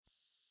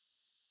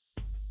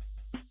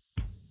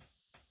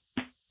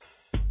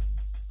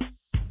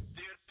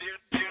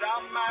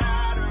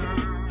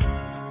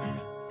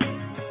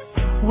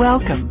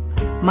Welcome.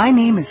 My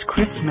name is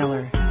Chris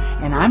Miller,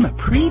 and I'm a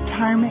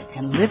pre-retirement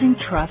and living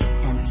trust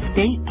and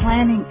estate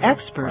planning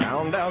expert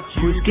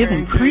who's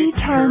given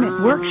pre-retirement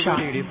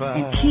workshops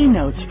and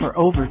keynotes for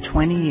over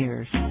 20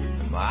 years.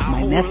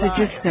 My message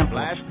is simple,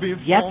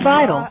 yet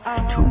vital,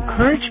 to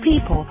encourage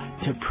people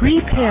to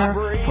prepare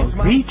for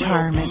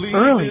retirement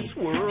early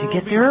to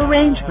get their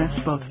arrangements,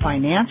 both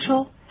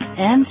financial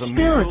and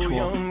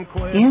spiritual,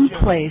 in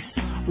place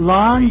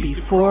long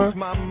before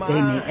they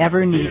may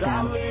ever need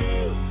them.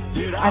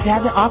 I've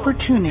had the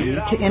opportunity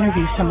to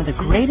interview some of the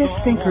greatest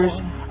thinkers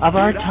of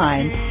our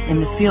time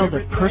in the field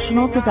of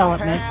personal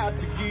development,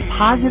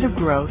 positive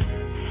growth,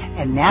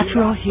 and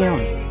natural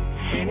healing.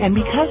 And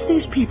because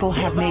these people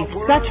have made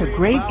such a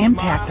great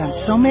impact on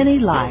so many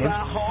lives,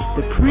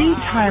 the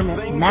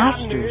Pre-Retirement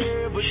Masters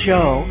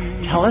Show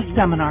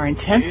Teleseminar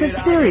Intensive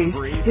Series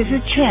is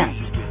a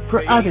chance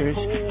for others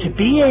to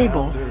be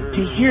able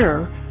to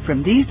hear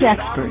from these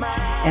experts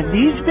and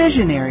these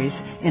visionaries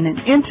in an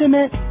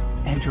intimate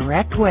and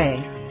direct way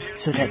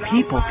so that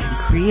people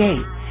can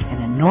create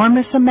an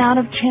enormous amount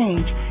of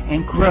change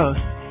and growth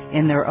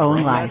in their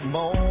own life.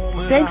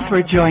 Thanks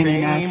for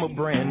joining us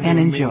and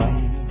enjoy.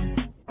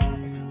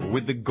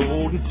 With the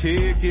golden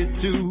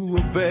ticket to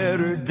a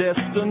better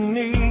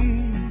destiny.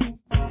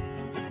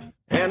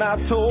 And I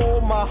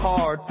told my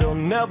heart there'll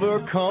never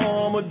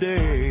come a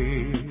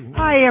day.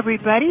 Hi,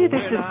 everybody.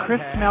 This is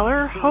Chris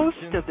Miller,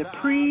 host of the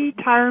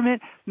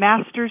Pre-Retirement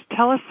Masters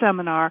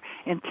Teleseminar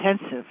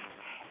Intensive.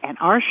 And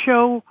our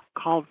show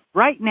called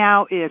right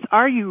now is,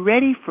 Are You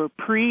Ready for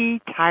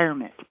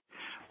Pre-Retirement?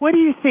 What do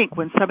you think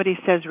when somebody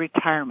says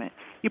retirement?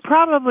 You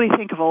probably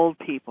think of old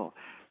people.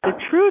 The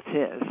truth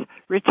is,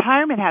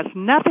 retirement has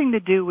nothing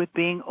to do with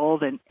being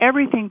old and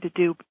everything to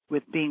do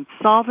with being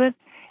solvent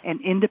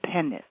and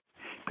independent.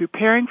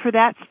 Preparing for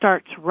that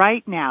starts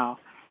right now,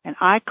 and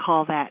I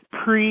call that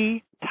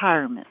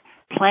pre-retirement.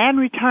 Plan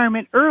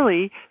retirement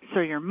early so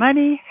your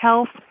money,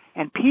 health,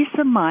 and peace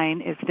of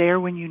mind is there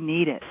when you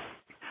need it.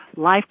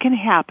 Life can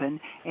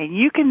happen, and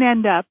you can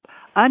end up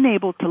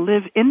unable to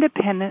live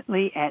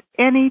independently at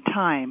any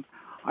time.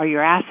 Are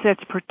your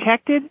assets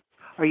protected?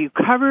 Are you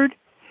covered?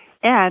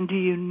 And do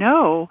you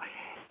know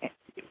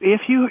if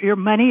your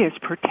money is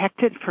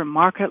protected from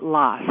market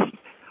loss?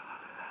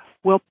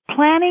 Well,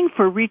 planning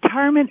for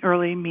retirement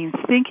early means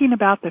thinking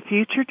about the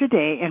future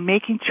today and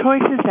making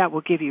choices that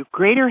will give you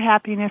greater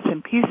happiness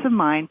and peace of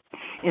mind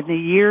in the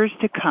years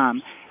to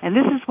come. And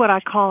this is what I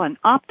call an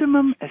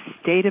optimum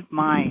state of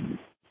mind.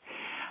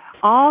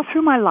 All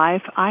through my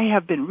life, I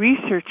have been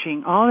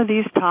researching all of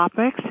these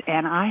topics,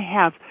 and I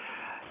have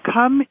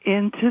come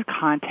into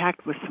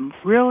contact with some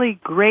really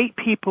great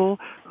people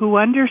who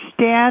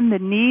understand the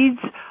needs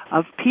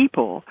of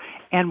people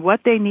and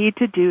what they need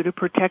to do to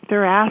protect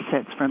their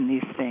assets from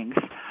these things.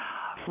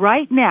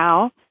 Right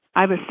now,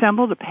 I've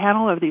assembled a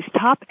panel of these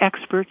top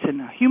experts in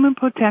the human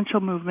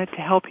potential movement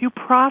to help you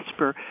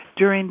prosper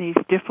during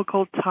these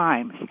difficult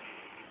times.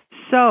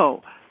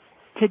 So,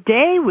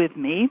 today with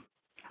me,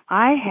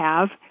 I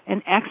have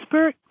an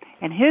expert,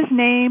 and his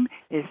name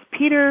is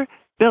Pete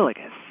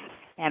Bielagus.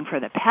 And for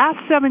the past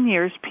 7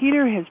 years,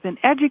 Peter has been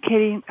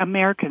educating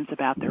Americans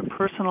about their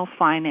personal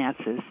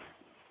finances.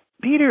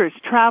 Peter is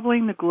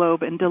traveling the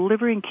globe and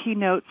delivering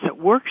keynotes at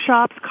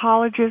workshops,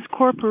 colleges,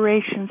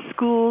 corporations,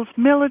 schools,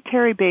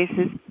 military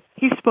bases.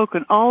 He's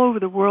spoken all over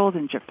the world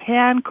in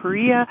Japan,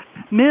 Korea,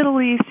 Middle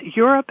East,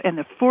 Europe, and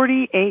the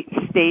 48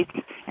 states,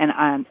 and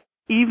on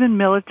even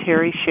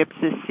military ships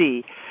at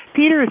sea.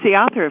 Peter is the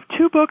author of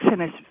 2 books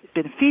and has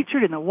been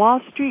featured in the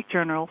Wall Street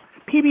Journal,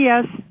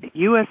 PBS,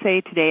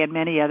 USA Today, and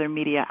many other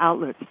media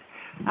outlets.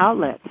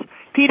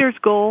 Peter's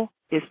goal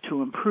is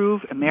to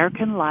improve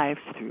American lives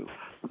through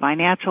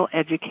financial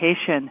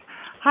education.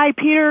 Hi,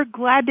 Peter.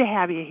 Glad to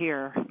have you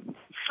here.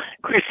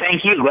 Chris,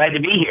 thank you. Glad to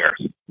be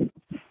here.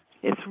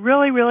 It's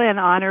really, really an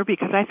honor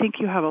because I think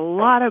you have a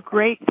lot of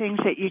great things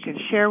that you can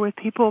share with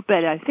people,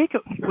 but I think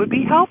it would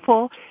be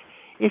helpful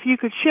if you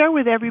could share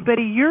with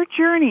everybody your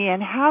journey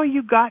and how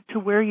you got to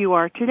where you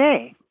are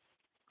today.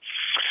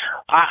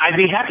 I'd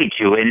be happy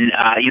to. And,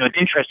 it's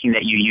interesting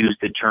that you used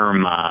the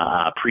term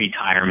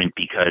pre-retirement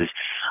because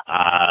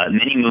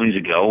many moons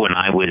ago when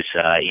I was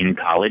in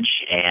college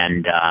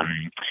and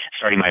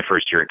starting my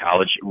first year at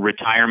college,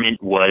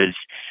 retirement was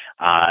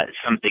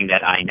something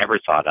that I never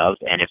thought of.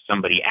 And if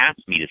somebody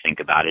asked me to think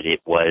about it, it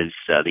was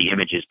the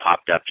images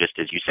popped up just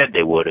as you said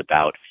they would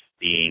about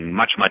being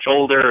much, much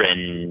older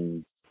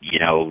and,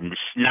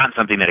 not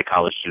something that a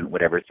college student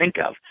would ever think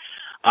of.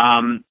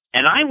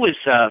 And I was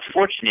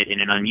fortunate in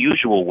an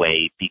unusual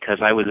way because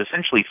I was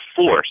essentially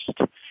forced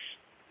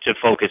to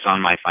focus on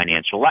my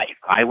financial life.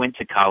 I went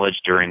to college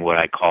during what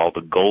I call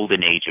the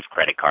golden age of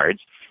credit cards,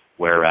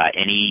 where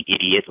any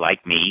idiot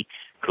like me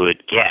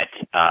could get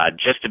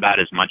just about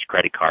as much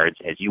credit cards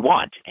as you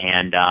want.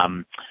 And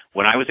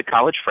when I was a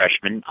college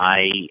freshman,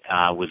 I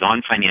was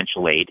on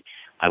financial aid.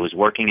 I was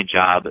working a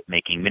job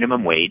making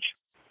minimum wage,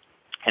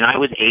 and I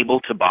was able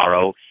to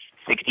borrow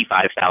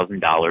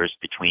 $65,000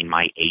 between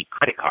my 8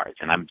 credit cards.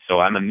 And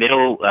I'm a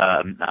middle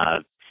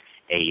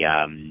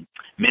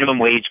minimum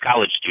wage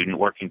college student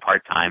working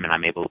part-time, and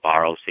I'm able to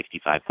borrow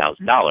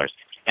 $65,000.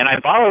 And I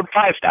borrowed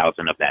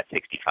 $5,000 of that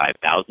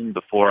 $65,000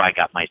 before I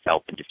got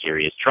myself into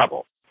serious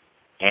trouble.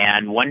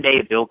 And one day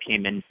a bill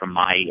came in from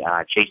my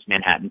Chase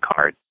Manhattan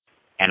card,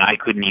 and I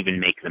couldn't even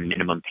make the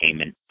minimum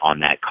payment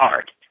on that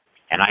card.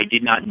 And I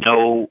did not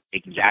know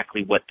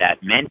exactly what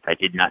that meant. I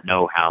did not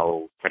know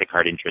how credit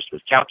card interest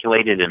was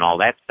calculated and all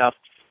that stuff.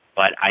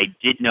 But I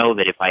did know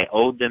that if I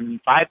owed them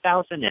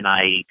 $5,000 and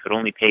I could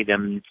only pay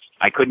them,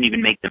 I couldn't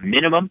even make the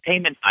minimum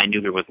payment, I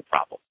knew there was a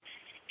problem.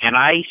 And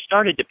I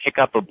started to pick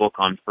up a book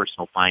on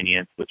personal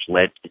finance, which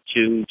led to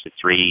 2 to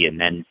 3, and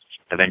then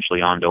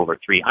eventually on to over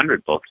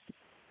 300 books.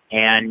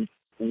 And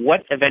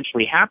what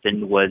eventually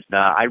happened was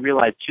I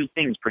realized 2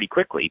 things pretty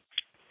quickly.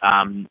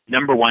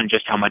 Number one,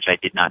 just how much I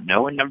did not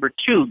know, and number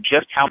 2,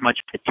 just how much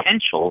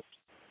potential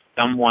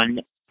someone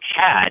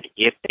had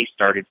if they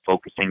started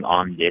focusing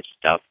on this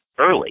stuff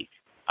early.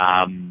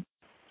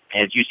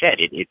 As you said,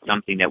 it's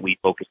something that we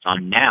focus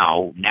on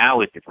now.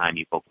 Now is the time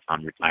you focus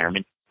on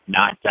retirement,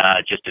 not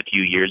just a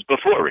few years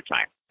before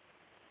retirement.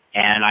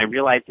 And I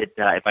realized that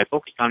if I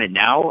focused on it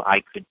now,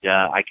 I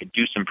could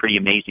do some pretty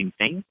amazing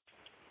things.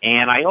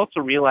 And I also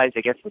realized,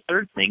 I guess the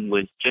third thing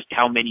was just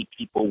how many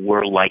people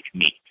were like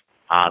me,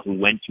 who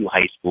went to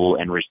high school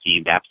and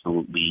received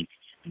absolutely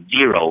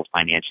zero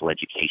financial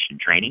education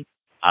training,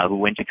 who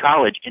went to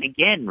college and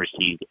again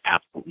received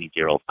absolutely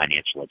zero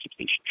financial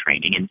education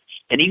training.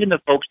 And even the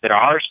folks that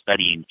are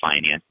studying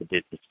finance, the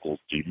business school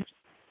students,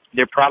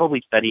 they're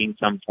probably studying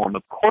some form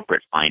of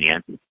corporate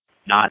finance,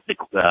 not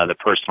the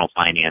personal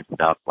finance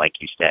stuff, like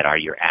you said. Are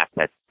your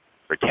assets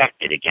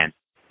protected against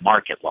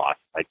market loss,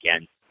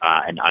 against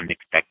an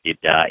unexpected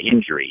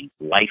injury,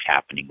 life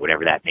happening,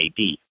 whatever that may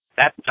be?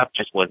 That stuff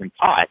just wasn't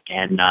taught,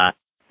 and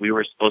we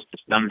were supposed to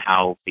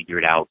somehow figure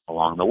it out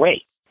along the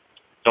way.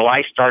 So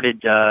I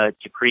started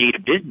to create a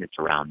business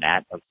around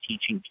that, of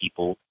teaching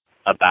people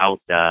about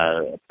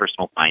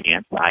personal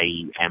finance.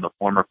 I am a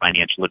former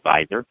financial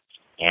advisor,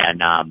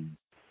 and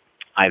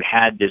I've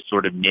had this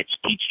sort of niche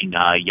teaching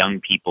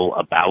young people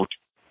about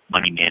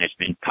money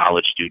management,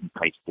 college students,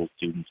 high school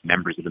students,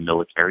 members of the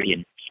military.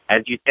 And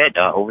as you said,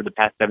 over the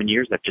past 7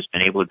 years, I've just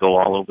been able to go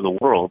all over the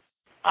world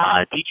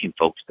teaching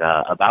folks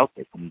about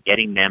this and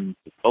getting them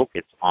to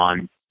focus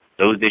on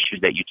those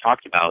issues that you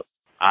talked about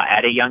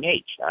at a young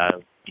age.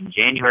 In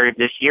January of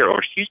this year,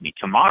 or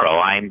tomorrow,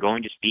 I am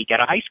going to speak at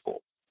a high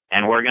school,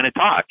 and we're going to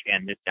talk,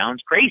 and this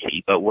sounds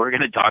crazy, but we're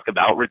going to talk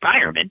about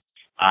retirement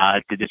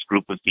to this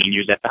group of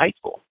seniors at the high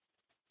school.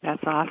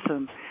 That's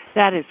awesome.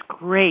 That is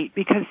great,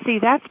 because, see,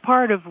 that's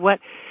part of what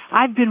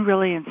I've been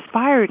really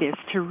inspired is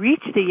to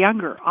reach the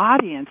younger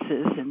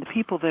audiences and the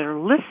people that are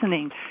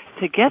listening,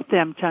 to get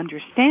them to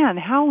understand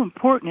how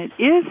important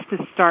it is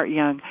to start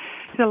young.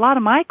 So a lot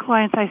of my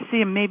clients, I see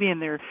them maybe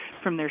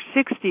from their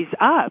 60s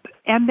up,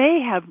 and they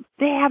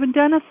haven't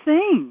done a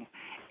thing.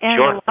 And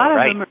sure, a lot of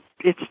right. them,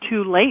 it's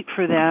too late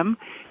for them,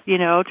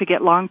 to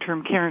get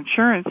long-term care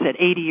insurance at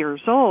 80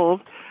 years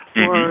old,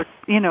 or,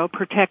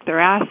 protect their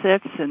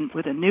assets and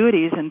with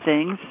annuities and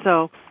things.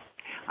 So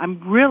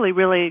I'm really,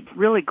 really,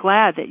 really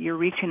glad that you're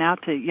reaching out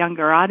to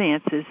younger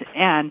audiences.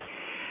 And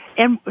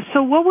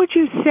so what would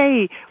you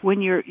say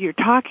when you're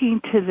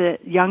talking to the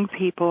young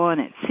people and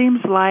it seems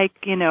like,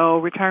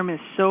 retirement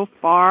is so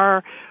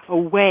far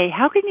away?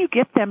 How can you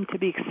get them to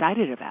be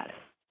excited about it?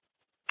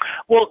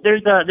 Well,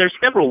 there's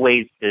several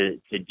ways to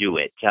do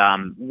it.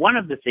 One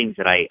of the things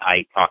that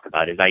I talk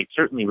about is I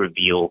certainly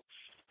reveal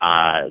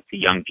to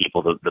young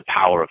people the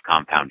power of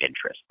compound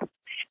interest.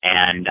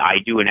 And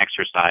I do an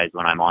exercise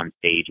when I'm on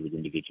stage with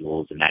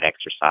individuals, and that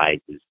exercise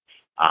is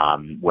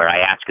where I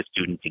ask a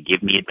student to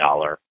give me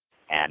 $1,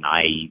 and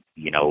I,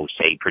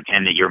 say,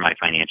 pretend that you're my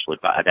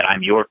that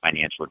I'm your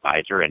financial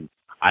advisor, and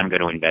I'm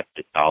going to invest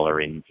this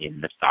 $1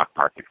 in the stock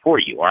market for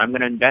you, or I'm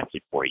going to invest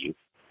it for you,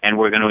 and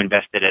we're going to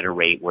invest it at a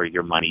rate where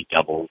your money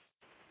doubles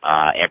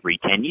every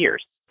 10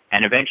 years.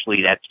 And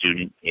eventually that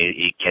student,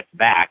 it gets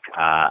back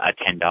a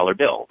 $10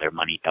 bill. Their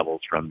money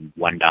doubles from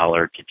 $1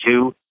 to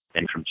 2,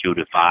 then from 2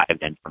 to 5,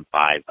 then from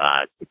 5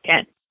 to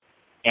 10.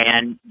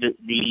 And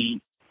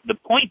the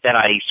point that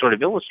I sort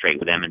of illustrate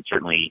with them, and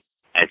certainly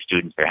as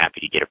students they're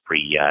happy to get a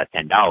free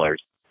 $10,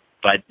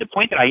 but the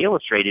point that I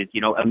illustrate is,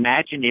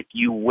 imagine if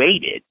you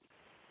waited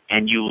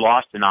and you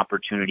lost an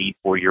opportunity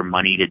for your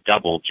money to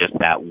double just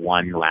that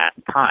one last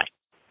time.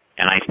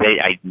 And I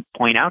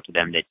point out to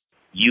them that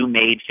you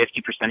made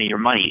 50% of your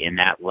money in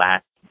that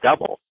last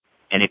double.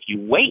 And if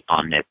you wait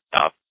on this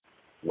stuff,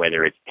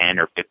 whether it's 10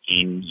 or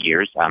 15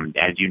 years,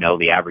 as you know,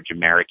 the average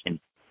American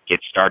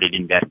gets started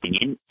investing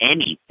in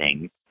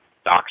anything,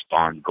 stocks,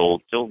 bonds,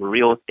 gold, silver,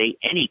 real estate,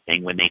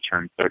 anything, when they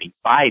turn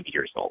 35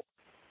 years old.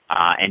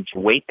 And to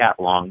wait that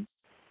long,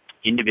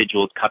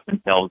 individuals cut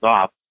themselves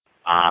off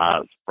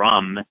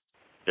from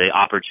the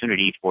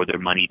opportunity for their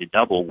money to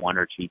double 1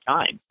 or 2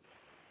 times.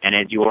 And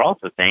as you were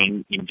also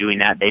saying, in doing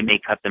that, they may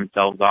cut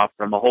themselves off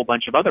from a whole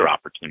bunch of other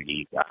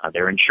opportunities.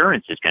 Their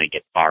insurance is going to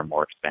get far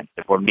more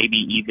expensive, or maybe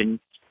even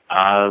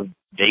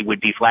they would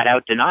be flat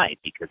out denied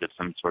because of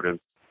some sort of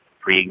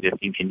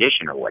pre-existing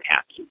condition or what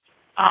have you.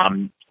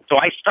 So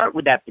I start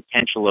with that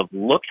potential of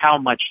look how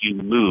much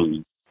you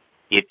lose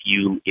if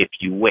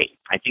you wait.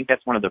 I think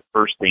that's one of the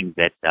first things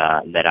that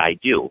I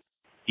do.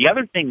 The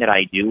other thing that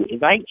I do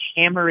is I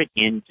hammer it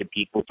into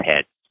people's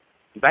heads.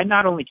 Because I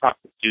not only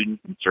talk to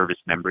students and service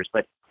members,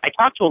 but I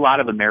talk to a lot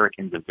of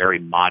Americans of very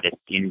modest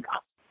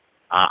income.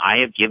 I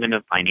have given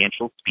a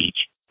financial speech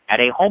at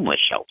a homeless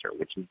shelter,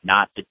 which is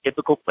not the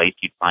typical place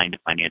you'd find a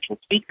financial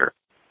speaker.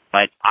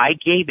 But I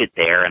gave it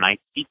there, and I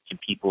speak to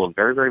people of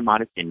very, very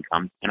modest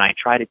incomes, and I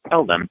try to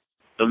tell them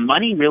the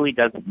money really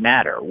doesn't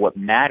matter. What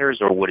matters,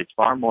 or what is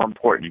far more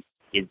important,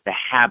 is the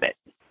habit.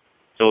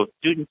 So if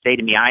students say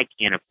to me, I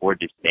can't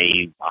afford to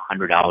save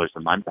 $100 a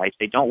month, I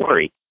say, don't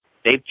worry,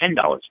 save $10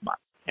 a month.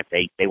 If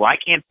they say, well, I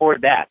can't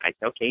afford that, I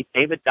say, okay,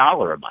 save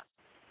 $1 a month.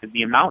 Because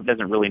the amount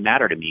doesn't really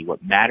matter to me.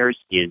 What matters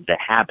is the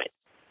habit.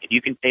 If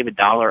you can save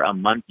 $1 a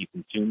month, you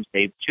can soon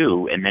save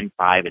 $2, and then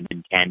 $5, and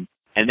then $10,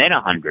 and then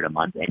 $100 a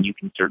month, and you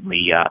can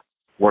certainly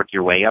work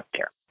your way up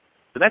there.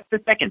 So that's the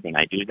second thing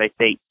I do, is I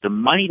say the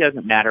money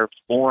doesn't matter,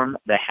 form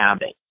the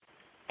habit.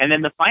 And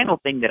then the final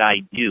thing that I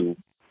do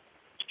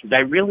is I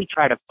really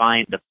try to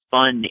find the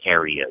fun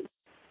areas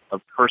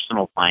of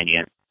personal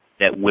finance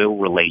that will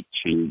relate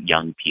to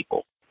young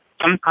people.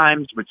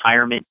 Sometimes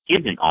retirement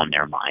isn't on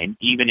their mind,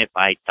 even if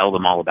I tell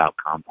them all about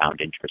compound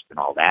interest and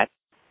all that.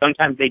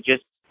 Sometimes it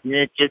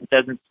just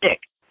doesn't stick.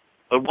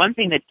 But one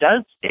thing that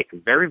does stick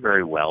very,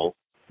 very well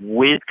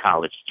with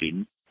college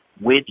students,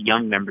 with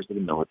young members of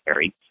the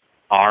military,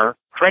 are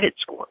credit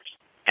scores.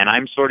 And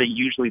I'm sort of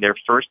usually their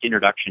first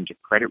introduction to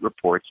credit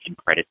reports and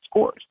credit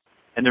scores.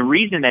 And the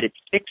reason that it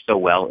sticks so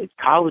well is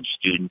college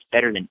students,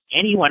 better than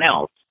anyone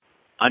else,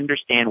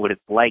 understand what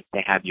it's like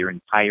to have your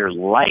entire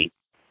life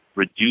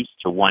reduced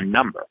to one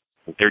number.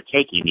 They're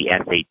taking the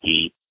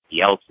SAT, the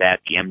LSAT,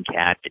 the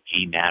MCAT, the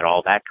GMAT,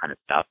 all that kind of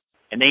stuff.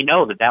 And they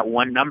know that that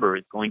one number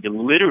is going to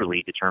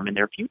literally determine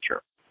their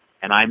future.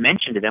 And I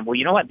mentioned to them, well,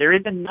 you know what? There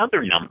is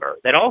another number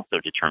that also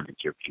determines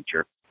your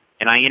future.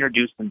 And I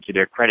introduced them to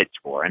their credit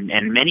score. And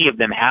many of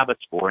them have a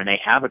score and they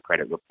have a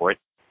credit report,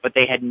 but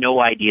they had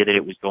no idea that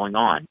it was going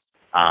on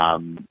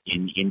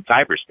in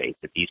cyberspace,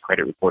 that these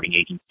credit reporting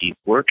agencies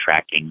were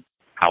tracking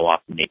how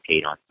often they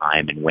paid on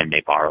time and when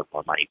they borrowed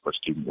more money for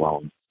student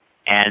loans.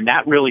 And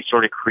that really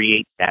sort of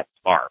creates that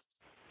spark.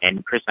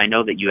 And Chris, I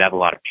know that you have a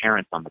lot of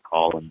parents on the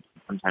call, and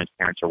sometimes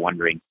parents are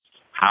wondering,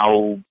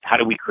 how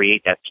do we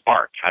create that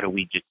spark? How do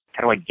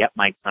I get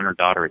my son or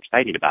daughter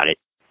excited about it?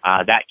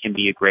 That can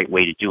be a great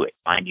way to do it,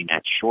 finding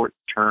that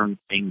short-term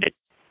thing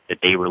that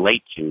they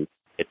relate to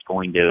that's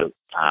going to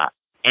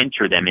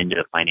enter them into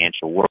the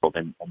financial world,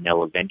 and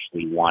they'll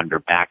eventually wander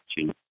back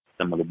to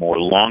some of the more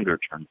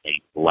longer-term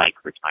things like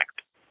retirement.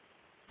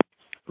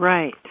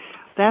 Right.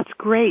 That's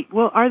great.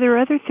 Well, are there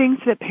other things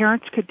that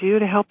parents could do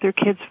to help their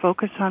kids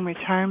focus on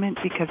retirement?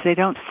 Because they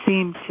don't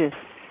seem to,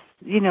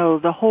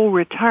 the whole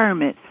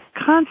retirement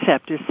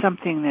concept is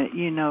something that,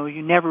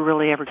 you never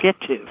really ever get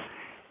to.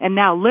 And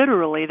now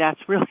literally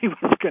that's really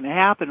what's going to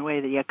happen the way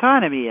the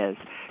economy is.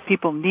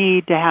 People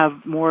need to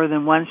have more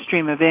than one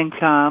stream of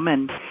income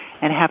and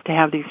have to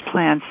have these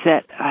plans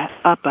set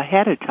up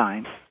ahead of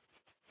time.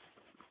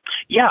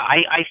 Yeah,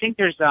 I think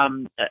there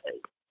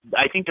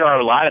are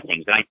a lot of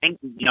things, and I think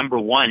number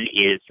one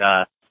is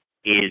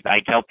I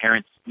tell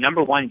parents,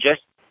 number one,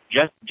 just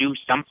do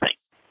something.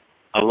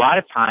 A lot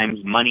of times,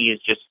 money is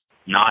just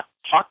not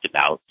talked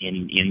about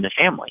in the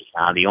family.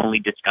 The only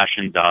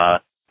discussions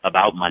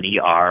about money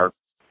are,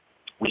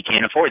 we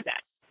can't afford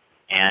that,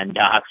 and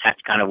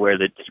that's kind of where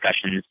the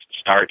discussions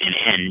start and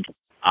end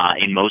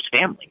in most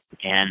families.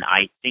 And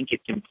I think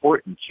it's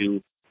important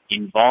to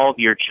involve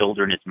your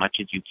children as much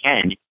as you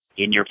can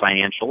in your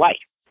financial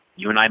life.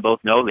 You and I both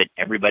know that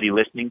everybody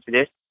listening to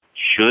this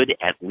should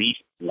at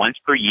least once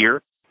per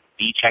year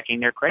be checking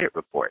their credit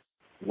report.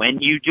 When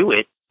you do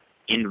it,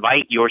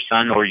 invite your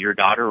son or your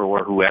daughter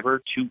or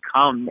whoever to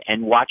come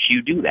and watch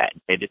you do that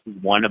and say, this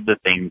is one of the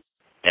things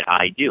that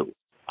I do.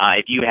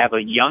 If you have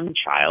a young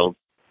child,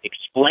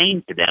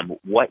 explain to them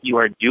what you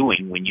are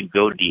doing when you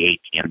go to the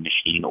ATM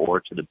machine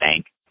or to the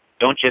bank.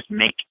 Don't just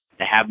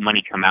have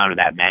money come out of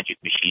that magic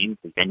machine,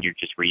 because then you're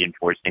just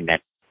reinforcing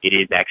that it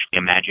is actually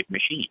a magic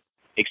machine.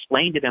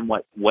 Explain to them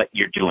what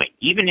you're doing.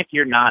 Even if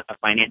you're not a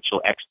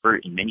financial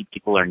expert, and many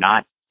people are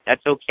not,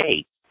 that's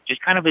okay.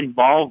 Just kind of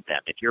involve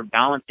them. If you're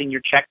balancing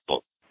your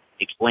checkbook,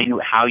 explain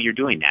how you're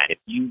doing that. If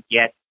you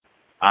get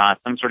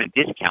some sort of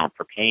discount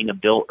for paying a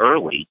bill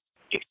early,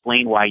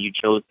 explain why you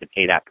chose to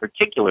pay that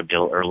particular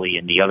bill early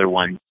and the other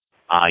one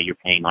you're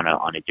paying on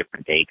a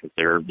different day, because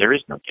there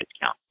is no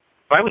discount.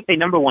 So I would say,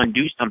 number one,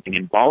 do something.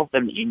 Involve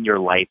them in your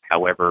life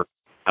however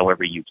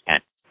you can.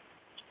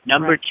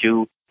 Number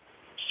two,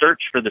 search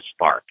for the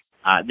spark.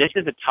 This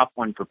is a tough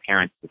one for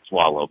parents to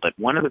swallow, but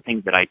one of the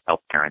things that I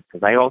tell parents,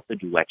 because I also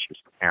do lectures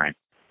for parents,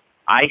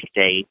 I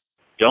say,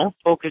 don't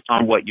focus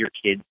on what your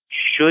kids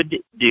should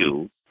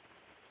do.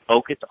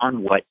 Focus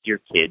on what your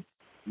kids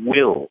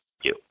will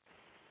do.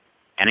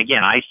 And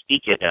again, I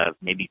speak at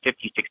maybe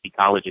 50, 60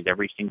 colleges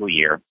every single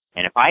year,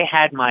 and if I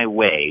had my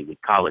way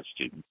with college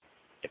students,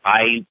 if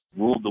I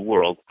ruled the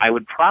world, I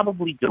would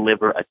probably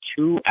deliver a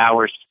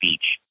 2-hour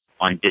speech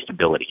on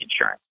disability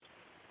insurance,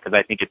 because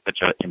I think it's such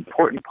an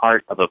important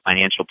part of a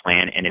financial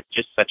plan, and it's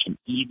just such an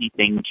easy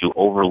thing to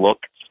overlook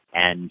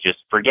and just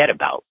forget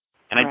about.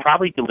 And I'd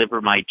probably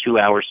deliver my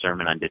 2-hour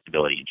sermon on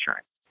disability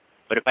insurance.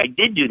 But if I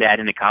did do that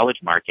in the college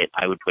market,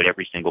 I would put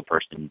every single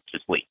person to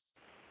sleep.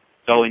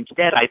 So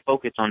instead, I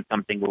focus on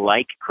something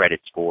like credit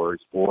scores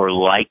or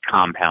like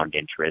compound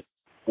interest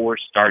or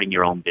starting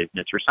your own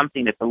business or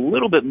something that's a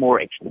little bit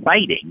more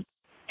exciting,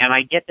 and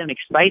I get them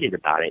excited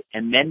about it,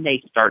 and then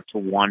they start to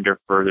wander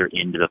further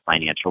into the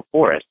financial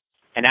forest.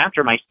 And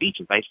after my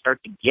speeches, I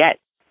start to get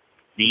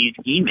these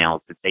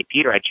emails that say,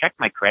 Peter, I checked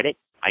my credit.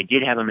 I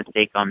did have a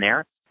mistake on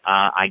there.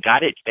 I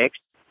got it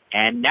fixed.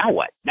 And now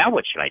what? Now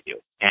what should I do?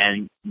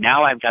 And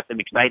now I've got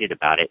them excited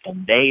about it,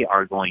 and they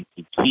are going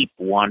to keep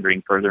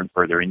wandering further and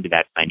further into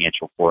that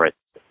financial forest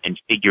and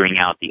figuring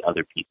out the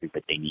other pieces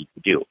that they need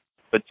to do.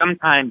 But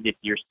sometimes if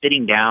you're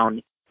sitting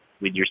down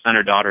with your son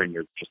or daughter and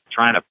you're just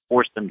trying to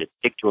force them to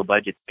stick to a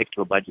budget,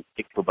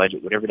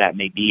 whatever that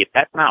may be, if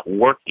that's not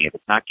working, if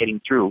it's not getting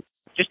through,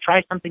 just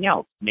try something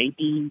else.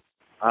 Maybe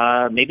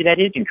that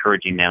is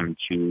encouraging them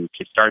to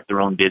start their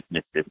own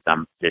business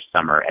this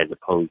summer as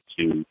opposed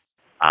to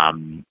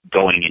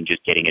going and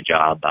just getting a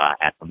job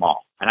at the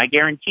mall. And I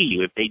guarantee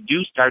you, if they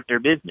do start their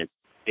business,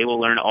 they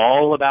will learn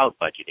all about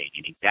budgeting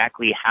and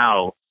exactly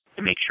how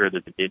to make sure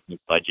that the business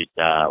budget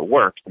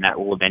works, and that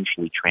will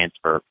eventually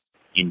transfer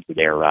into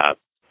their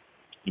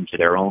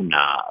own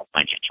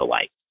financial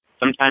life.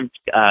 Sometimes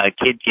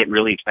kids get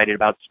really excited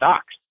about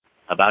stocks,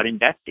 about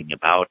investing,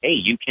 about, hey,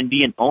 you can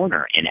be an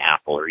owner in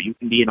Apple or you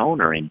can be an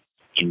owner in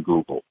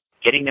Google.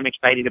 Getting them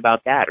excited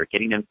about that, or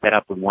getting them set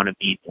up with one of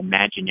these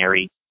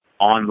imaginary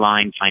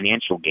online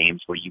financial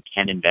games where you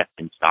can invest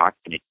in stocks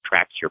and it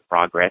tracks your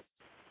progress.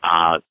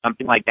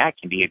 Something like that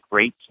can be a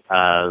great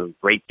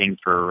thing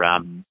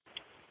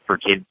for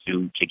kids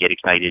to get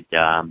excited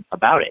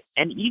about it.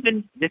 And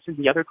even, this is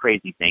the other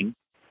crazy thing,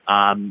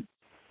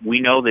 we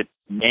know that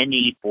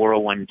many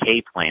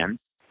 401k plans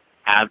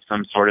have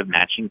some sort of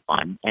matching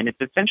fund, and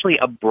it's essentially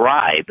a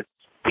bribe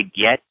to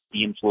get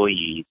the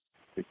employees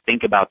to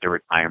think about their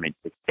retirement,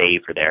 to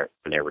save for their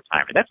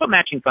retirement. That's what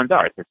matching funds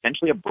are. It's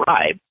essentially a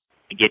bribe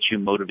to get you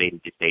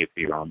motivated to save for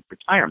your own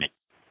retirement.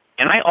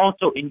 And I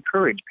also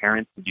encourage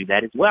parents to do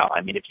that as well.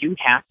 I mean, if you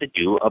have to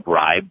do a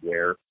bribe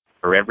where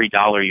for every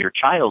dollar your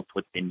child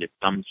puts into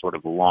some sort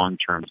of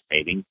long-term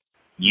savings,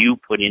 you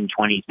put in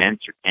 20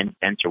 cents or 10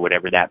 cents or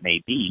whatever that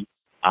may be,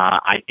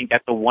 I think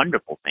that's a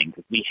wonderful thing,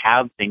 because we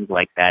have things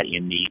like that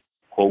in the,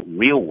 quote,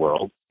 real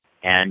world.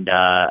 And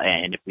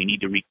if we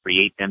need to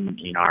recreate them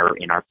in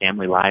our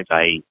family lives,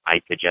 I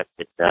suggest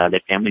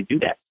that families do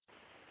that.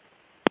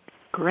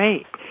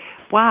 Great.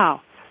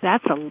 Wow.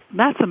 That's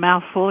a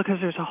mouthful, because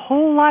there's a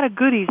whole lot of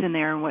goodies in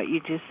there in what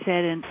you just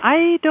said, and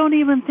I don't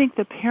even think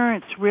the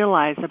parents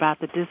realize about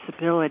the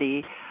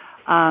disability.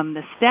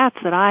 The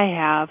stats that I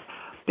have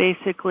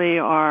basically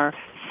are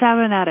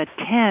 7 out of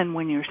 10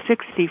 when you're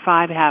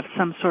 65 have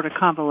some sort of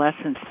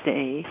convalescent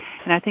stay,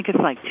 and I think it's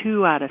like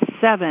 2 out of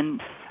 7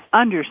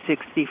 under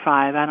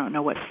 65. I don't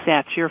know what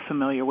stats you're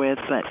familiar with,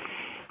 but,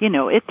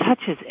 it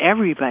touches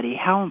everybody,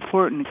 how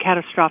important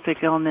catastrophic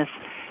illness,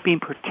 being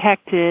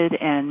protected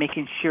and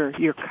making sure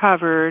you're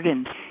covered,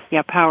 and you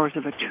have powers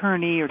of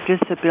attorney or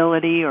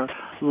disability or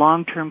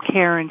long-term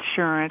care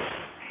insurance.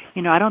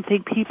 I don't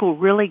think people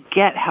really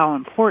get how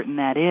important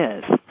that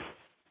is.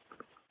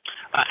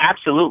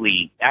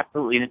 Absolutely,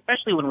 and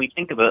especially when we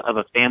think of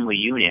a family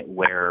unit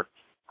where,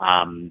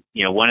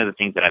 one of the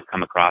things that I've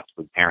come across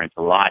with parents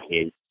a lot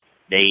is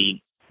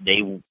they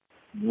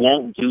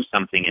won't do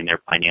something in their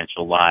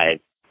financial lives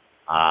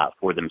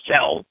for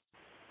themselves.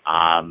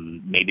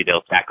 Maybe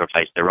they'll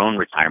sacrifice their own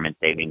retirement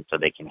savings so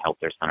they can help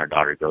their son or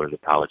daughter go to the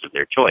college of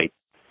their choice,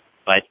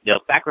 but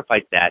they'll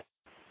sacrifice that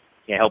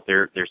to help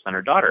their son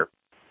or daughter.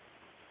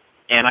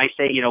 And I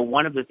say,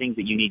 one of the things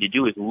that you need to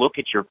do is look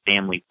at your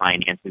family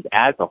finances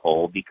as a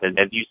whole, because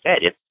as you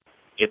said,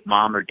 if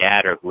mom or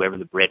dad or whoever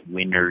the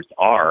breadwinners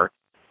are,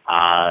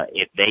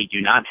 if they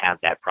do not have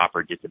that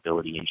proper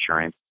disability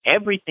insurance,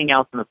 everything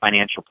else in the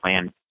financial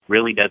plan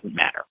really doesn't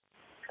matter,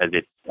 because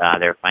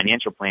their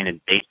financial plan is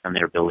based on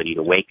their ability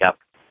to wake up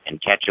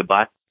and catch a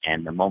bus,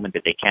 and the moment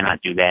that they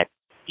cannot do that,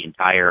 the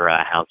entire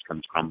house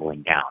comes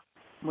crumbling down.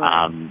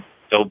 Right.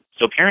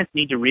 So parents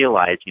need to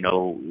realize,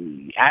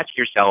 ask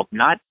yourself,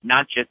 not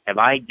just have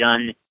I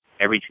done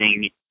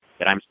everything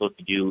that I'm supposed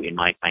to do in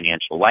my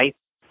financial life,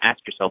 ask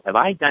yourself, have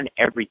I done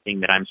everything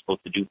that I'm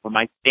supposed to do for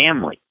my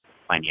family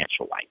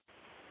financial life?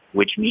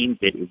 Which means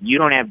that if you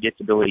don't have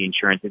disability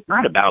insurance, it's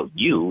not about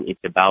you, it's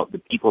about the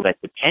people that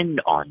depend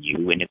on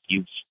you. And if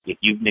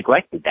you've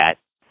neglected that,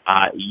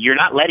 you're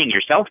not letting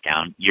yourself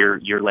down,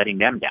 you're letting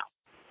them down.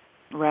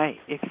 Right,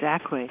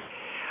 exactly.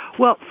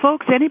 Well,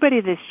 folks,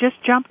 anybody that's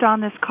just jumped on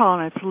this call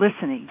and is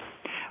listening,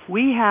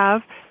 we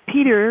have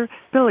Peter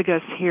Bielagus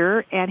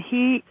here, and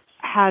he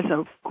has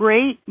a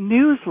great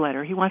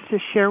newsletter he wants to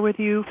share with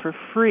you for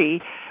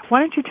free. Why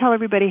don't you tell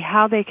everybody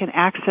how they can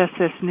access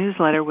this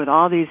newsletter with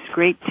all these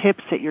great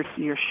tips that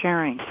you're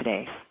sharing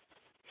today?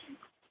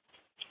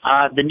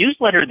 The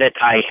newsletter that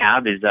I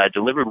have is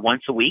delivered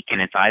once a week,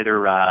 and it's either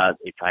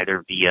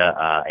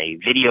via a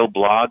video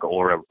blog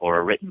or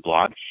a written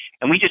blog,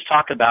 and we just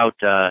talk about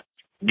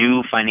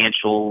new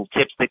financial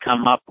tips that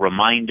come up,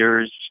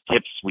 reminders,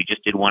 tips. We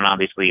just did one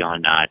obviously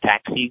on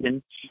tax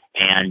season,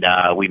 and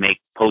we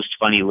post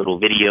funny little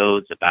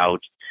videos about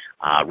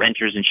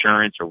renters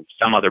insurance or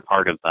some other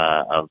part of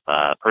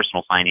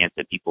personal finance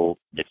that people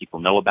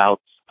know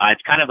about.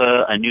 It's kind of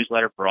a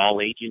newsletter for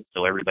all ages,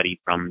 so everybody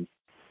from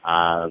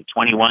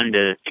 21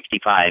 to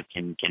 65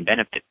 can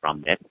benefit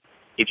from it.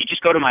 If you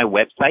just go to my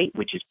website,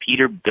 which is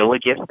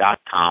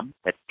peterbielagus.com,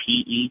 that's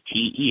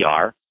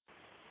P-E-T-E-R,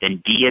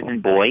 then B as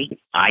in boy,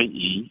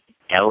 I-E-L-A-G-U-S,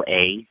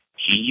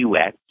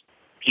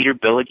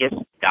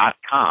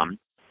 peterbielagus.com,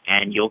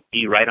 and you'll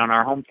see right on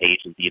our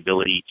homepage is the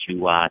ability to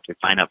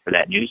sign up for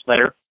that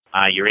newsletter.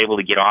 You're able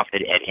to get off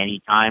it at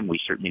any time. We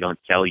certainly don't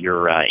sell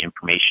your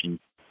information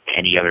to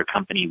any other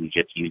company. We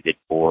just use it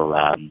for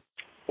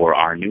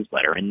our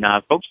newsletter. And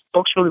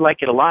folks really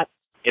like it a lot.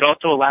 It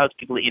also allows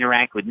people to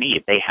interact with me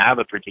if they have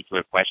a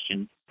particular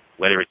question,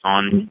 whether it's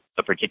on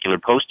a particular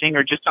posting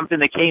or just something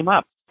that came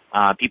up.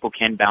 People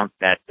can bounce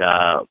that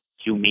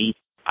to me.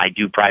 I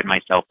do pride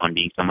myself on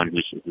being someone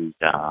who's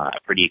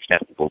pretty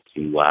accessible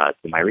to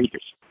my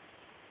readers.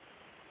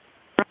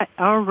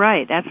 All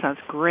right. That sounds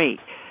great.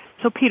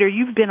 So, Peter,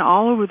 you've been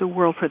all over the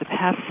world for the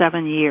past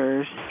 7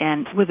 years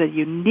and with a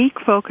unique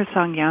focus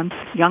on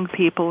young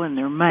people and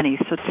their money.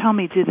 So tell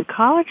me, did a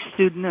college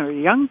student or a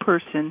young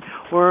person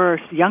or a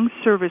young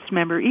service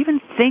member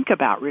even think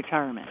about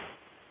retirement?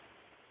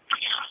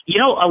 You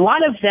know, a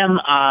lot of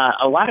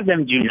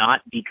them do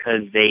not,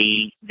 because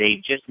they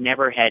just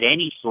never had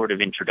any sort of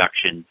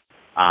introduction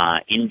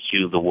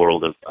into the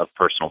world of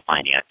personal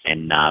finance.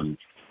 And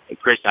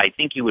Chris, I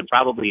think you would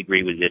probably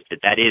agree with this,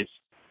 that is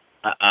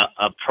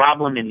a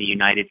problem in the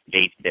United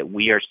States that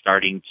we are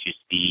starting to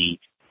see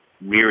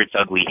rear its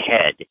ugly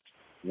head,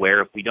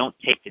 where if we don't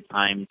take the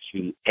time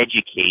to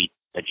educate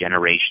a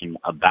generation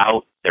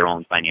about their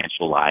own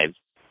financial lives,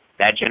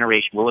 that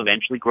generation will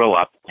eventually grow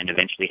up and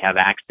eventually have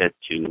access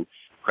to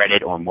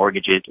credit or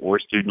mortgages or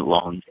student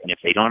loans. And if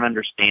they don't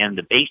understand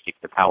the basics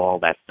of how all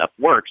that stuff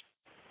works,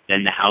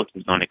 then the house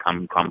is going to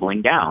come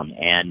crumbling down.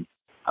 And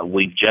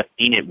we've just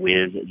seen it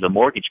with the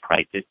mortgage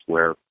crisis,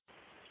 where,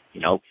 you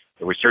know,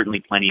 there were certainly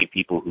plenty of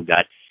people who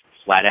got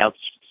flat out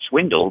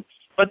swindled,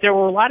 but there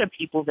were a lot of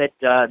people that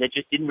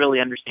just didn't really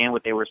understand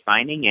what they were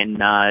signing and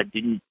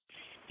didn't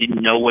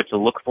know what to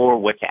look for,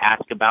 what to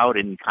ask about,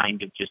 and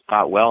kind of just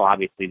thought, well,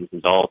 obviously this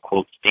is all,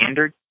 quote,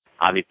 standard.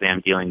 Obviously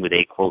I'm dealing with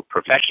a, quote,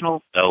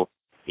 professional, so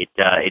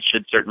it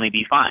should certainly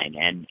be fine,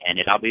 and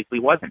it obviously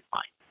wasn't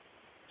fine.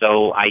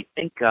 So I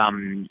think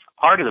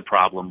part of the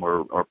problem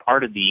or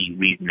part of the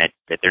reason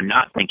that they're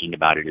not thinking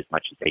about it as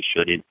much as they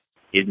should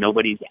is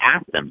nobody's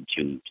asked them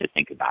to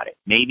think about it.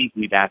 Maybe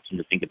we've asked them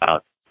to think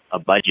about a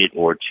budget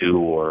or two,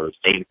 or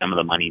save some of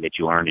the money that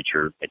you earned at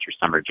your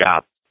summer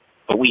job.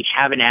 But we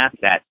haven't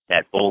asked that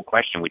bold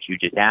question, which you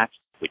just asked,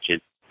 which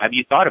is, have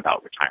you thought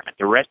about retirement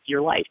the rest of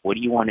your life? What do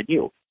you want to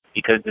do?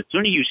 Because the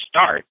sooner you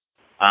start,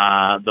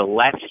 the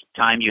less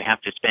time you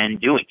have to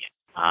spend doing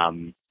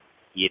it.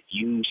 If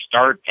you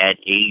start at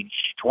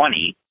age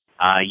 20,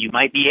 you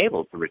might be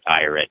able to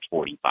retire at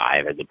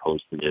 45 as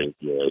opposed to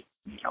the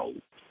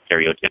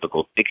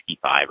stereotypical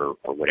 65 or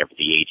whatever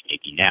the age may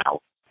be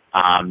now.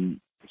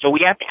 So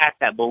we have to ask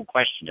that bold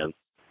question of,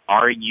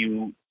 are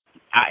we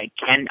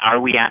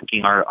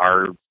asking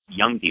our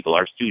young people,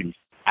 our students,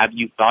 have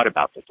you thought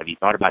about this? Have you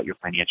thought about your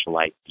financial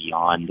life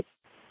beyond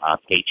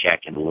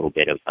paycheck and a little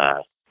bit of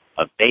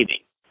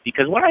saving?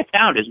 Because what I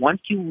found is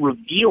once you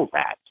reveal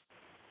that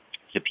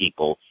to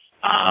people,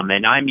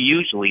 and I'm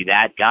usually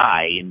that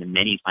guy in the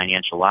many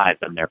financial lives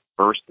on their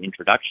first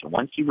introduction,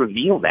 once you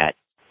reveal that,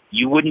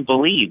 you wouldn't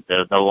believe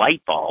the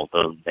light bulb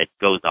that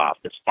goes off,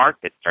 the spark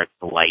that starts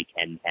to light,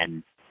 and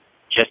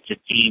just to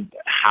see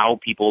how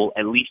people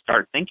at least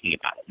start thinking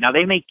about it. Now,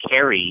 they may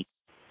carry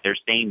their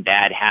same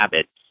bad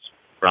habits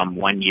from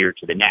one year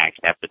to the next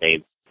after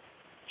they've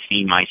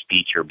seen my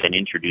speech or been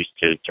introduced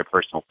to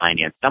personal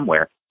finance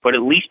somewhere, but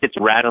at least it's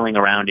rattling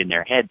around in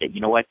their head that, you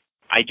know what,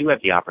 I do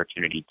have the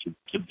opportunity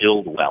to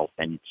build wealth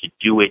and to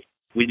do it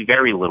with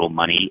very little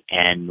money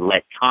and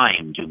let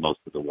time do most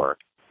of the work.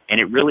 And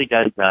it really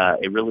does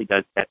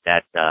set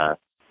that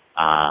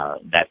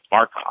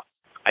spark off.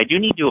 I do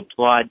need to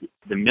applaud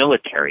the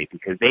military,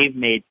 because they've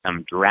made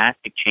some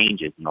drastic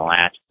changes in the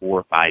last 4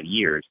 or 5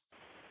 years,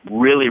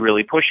 really,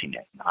 really pushing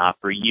it.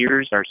 For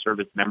years, our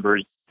service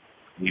members,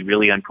 we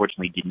really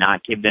unfortunately did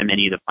not give them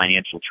any of the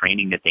financial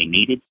training that they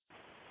needed.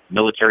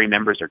 Military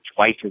members are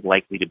twice as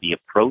likely to be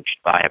approached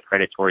by a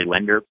predatory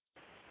lender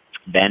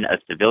than a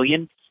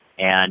civilian,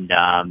 and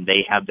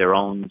they have their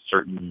own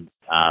certain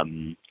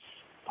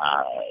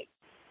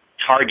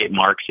target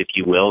marks, if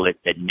you will,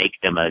 that make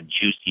them a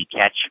juicy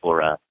catch for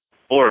a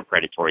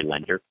predatory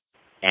lender.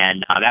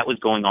 And that was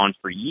going on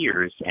for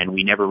years, and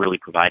we never really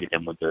provided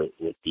them with the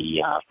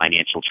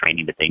financial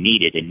training that they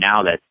needed. And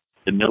now that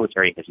the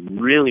military has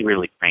really,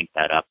 really cranked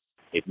that up,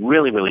 they've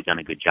really, really done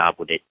a good job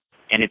with it.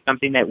 And it's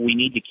something that we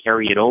need to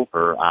carry it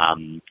over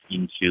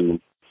into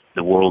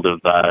the world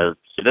of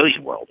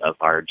civilian world of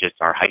our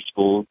high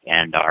schools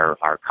and our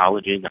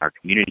colleges and our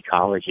community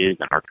colleges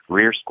and our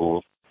career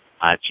schools.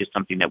 It's just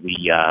something that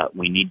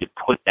we need to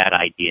put that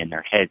idea in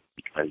their heads,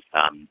 because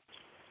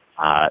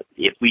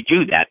if we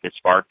do that, the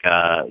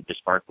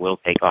spark will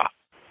take off.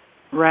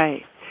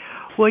 Right.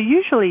 Well,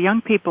 usually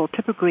young people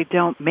typically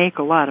don't make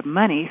a lot of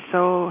money,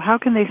 so how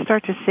can they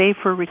start to save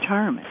for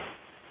retirement?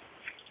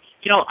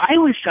 I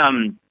was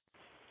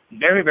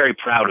very, very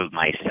proud of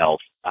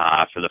myself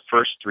for the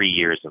first 3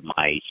 years of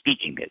my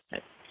speaking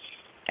business.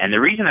 And the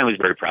reason I was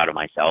very proud of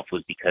myself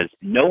was because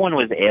no one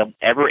was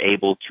ever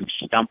able to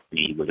stump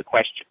me with a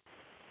question.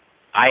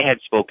 I had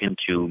spoken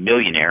to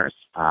millionaires,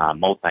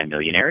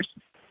 multimillionaires.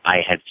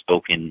 I had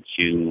spoken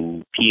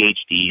to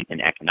PhDs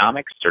in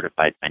economics,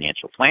 certified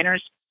financial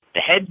planners, the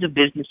heads of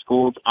business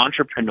schools,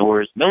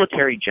 entrepreneurs,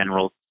 military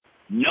generals.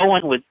 No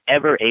one was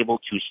ever able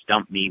to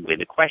stump me with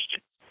a question.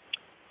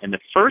 And the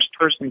first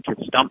person to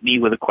stump me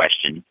with a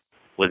question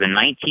was a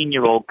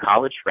 19-year-old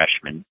college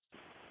freshman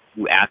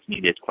who asked me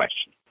this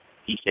question.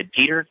 He said,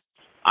 "Peter,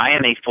 I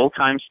am a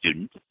full-time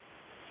student.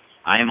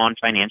 I am on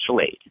financial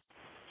aid.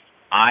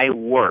 I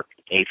work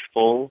a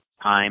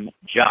full-time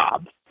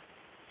job,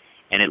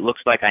 and it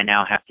looks like I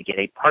now have to get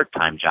a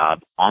part-time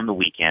job on the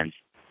weekends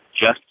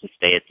just to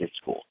stay at this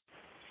school."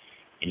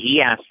 And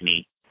he asked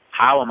me,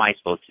 how am I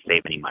supposed to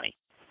save any money?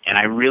 And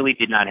I really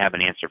did not have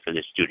an answer for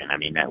this student. I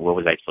mean, what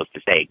was I supposed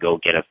to say? Go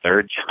get a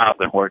third job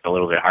and work a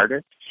little bit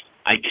harder?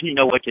 I didn't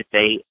know what to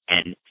say,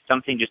 and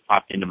something just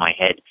popped into my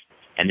head,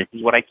 and this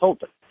is what I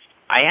told him.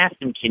 I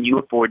asked him, can you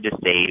afford to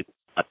save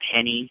a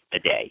penny a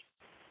day?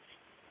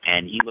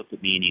 And he looked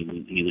at me,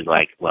 and he was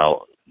like,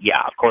 well,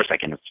 yeah, of course I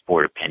can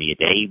afford a penny a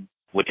day.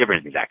 What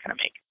difference is that going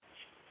to make?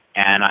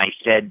 And I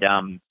said,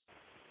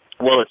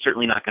 well, it's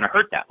certainly not going to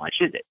hurt that much,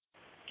 is it?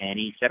 And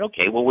he said,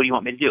 okay, well, what do you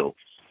want me to do?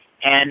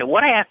 And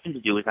what I asked him to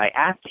do is I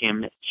asked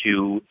him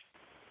to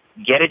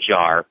get a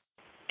jar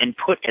and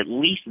put at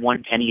least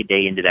 1 penny a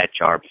day into that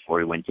jar before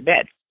he went to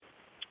bed.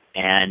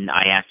 And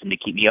I asked him to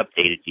keep me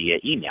updated via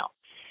email.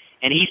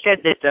 And he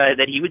said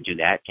that he would do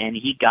that, and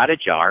he got a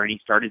jar, and he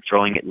started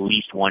throwing at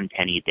least 1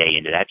 penny a day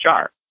into that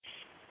jar.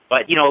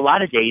 But, a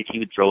lot of days he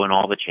would throw in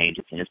all the change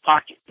that's in his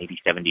pocket, maybe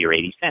 70 or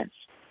 80 cents.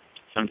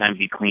 Sometimes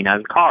he'd clean out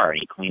his car, and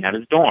he'd clean out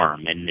his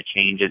dorm, and the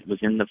change that was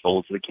in the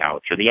folds of the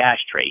couch or the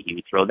ashtray, he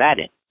would throw that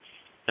in.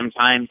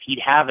 Sometimes he'd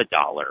have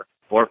 $1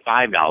 or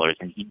 $5,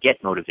 and he'd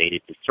get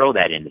motivated to throw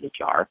that into the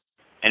jar.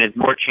 And as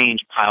more change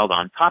piled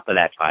on top of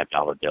that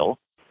 $5 bill,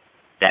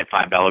 that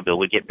 $5 bill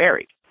would get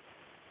buried.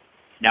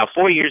 Now,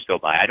 4 years go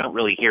by. I don't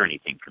really hear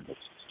anything from this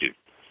student.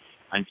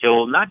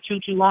 Until not too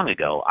long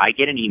ago, I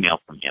get an email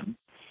from him,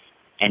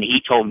 and he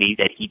told me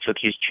that he took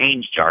his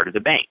change jar to the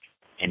bank,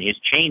 and his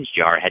change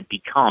jar had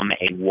become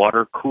a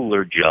water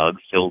cooler jug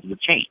filled with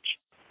change.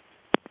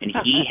 And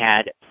he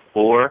had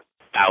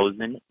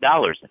 $4,000 in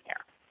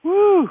there.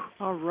 Woo!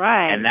 All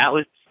right. And that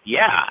was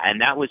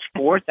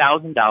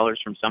 $4,000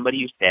 from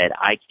somebody who said,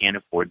 I can't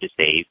afford to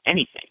save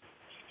anything.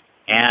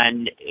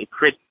 And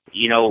Chris,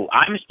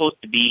 I'm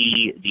supposed to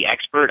be the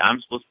expert. I'm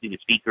supposed to be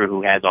the speaker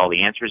who has all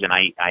the answers, and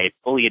I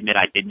fully admit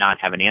I did not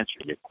have an answer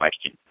to this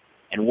question.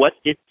 And what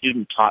this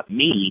student taught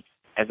me,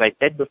 as I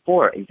said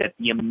before, is that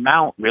the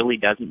amount really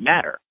doesn't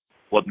matter.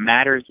 What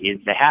matters is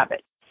the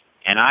habit.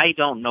 And I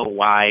don't know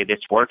why this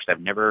works.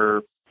 I've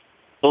never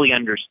fully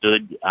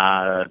understood,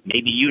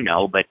 maybe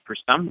but for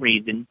some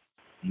reason,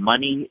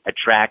 money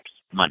attracts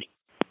money.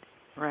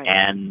 Right.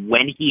 And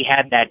when he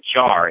had that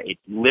jar, it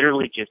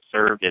literally just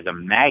served as a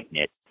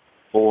magnet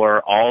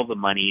for all the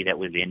money that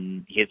was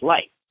in his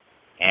life.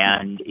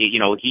 And,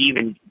 he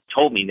even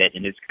told me that,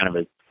 and it's kind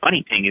of a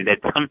funny thing, is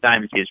that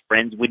sometimes his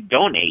friends would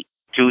donate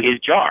to his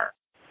jar.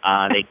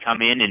 They'd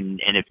come in,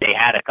 and if they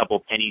had a couple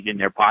pennies in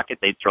their pocket,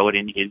 they'd throw it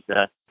in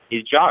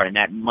his jar, and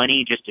that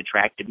money just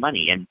attracted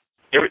money. And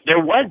there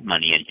was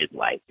money in his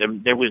life.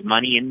 There was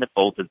money in the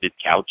folds of his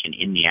couch and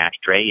in the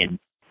ashtray, and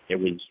there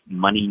was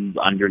money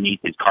underneath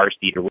his car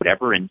seat or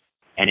whatever, and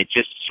it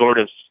just sort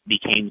of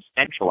became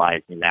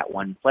centralized in that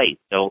one place.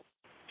 So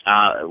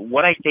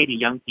what I say to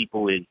young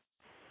people is,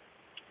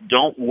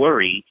 don't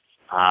worry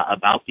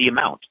about the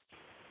amount.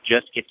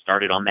 Just get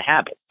started on the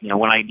habit.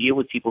 When I deal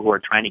with people who are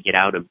trying to get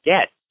out of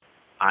debt,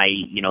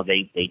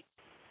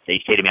 they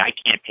say to me, I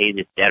can't pay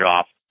this debt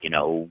off,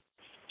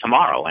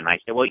 tomorrow. And I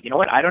say, well, you know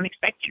what? I don't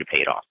expect you to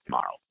pay it off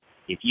tomorrow.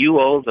 If you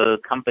owe the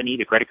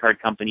credit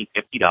card company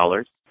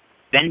 $50,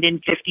 send in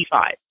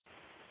 $55.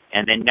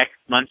 And then next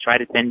month, try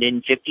to send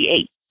in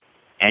 $58.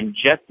 And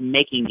just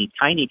making these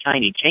tiny,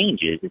 tiny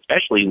changes,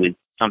 especially with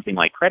something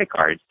like credit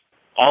cards,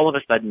 all of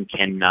a sudden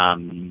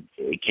can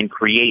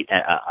create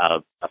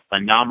a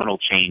phenomenal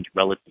change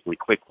relatively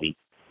quickly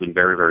with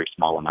very, very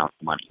small amounts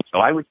of money. So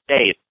I would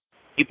say if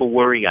people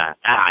worry,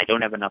 I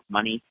don't have enough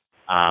money,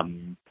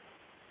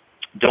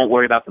 don't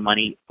worry about the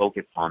money,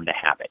 focus on the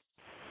habit.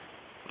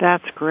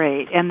 That's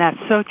great, and that's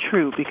so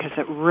true because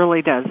it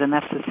really does, and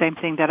that's the same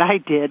thing that I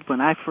did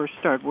when I first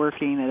started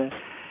working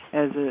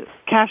as a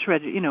cash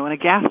register, in a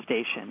gas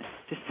station.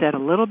 Just set a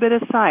little bit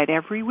aside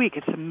every week.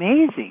 It's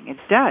amazing. It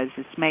does.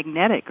 It's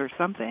magnetic or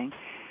something.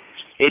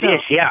 It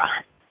is, yeah.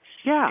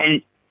 Yeah.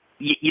 And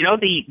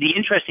the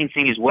interesting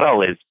thing as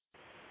well is,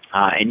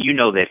 and you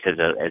know this as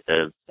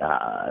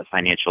a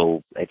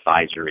financial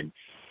advisor, and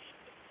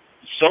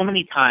so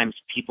many times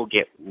people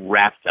get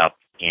wrapped up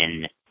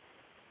in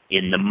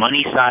the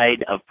money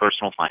side of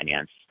personal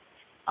finance.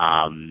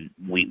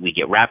 We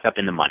get wrapped up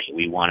in the money.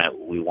 We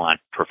want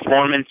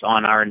performance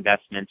on our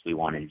investments. We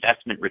want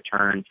investment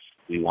returns.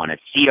 We want to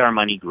see our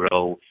money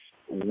grow.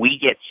 We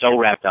get so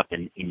wrapped up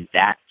in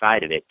that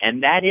side of it,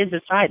 and that is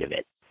a side of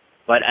it.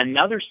 But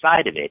another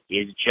side of it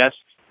is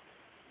just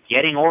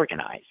getting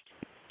organized,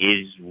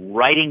 is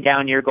writing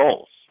down your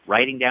goals.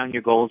 Writing down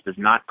your goals does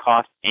not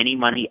cost any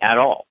money at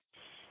all.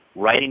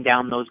 Writing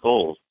down those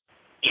goals,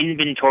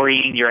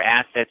 inventorying your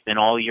assets and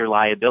all your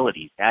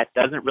liabilities, that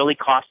doesn't really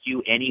cost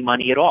you any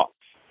money at all.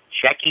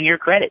 Checking your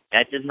credit,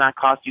 that does not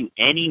cost you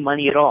any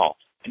money at all.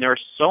 And there are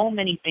so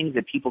many things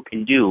that people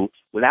can do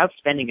without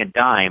spending a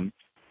dime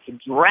to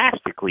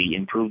drastically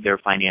improve their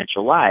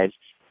financial lives.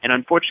 And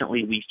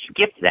unfortunately, we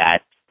skip that.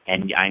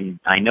 And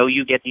I know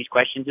you get these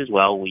questions as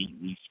well.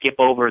 We skip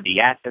over the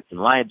assets and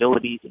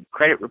liabilities and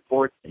credit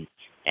reports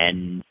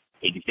and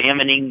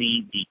examining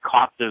the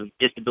cost of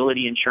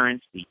disability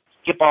insurance. We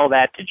skip all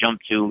that to jump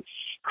to,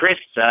 Chris,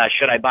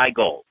 should I buy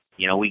gold?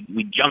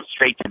 We jump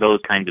straight to those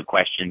kinds of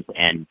questions,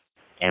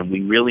 and we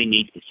really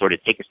need to sort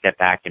of take a step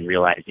back and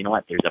realize, you know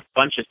what, there's a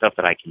bunch of stuff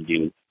that I can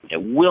do that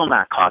will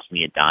not cost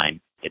me a dime.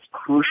 It's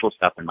crucial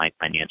stuff in my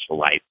financial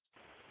life.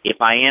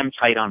 If I am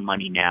tight on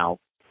money now,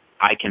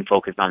 I can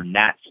focus on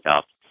that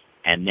stuff.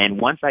 And then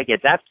once I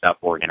get that stuff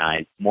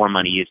organized, more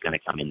money is going to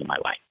come into my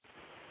life.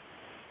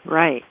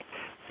 Right.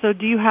 So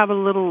do you have a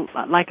little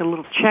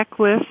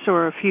checklist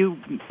or a few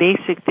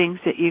basic things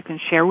that you can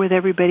share with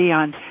everybody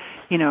on,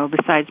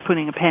 besides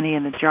putting a penny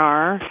in the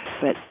jar?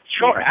 But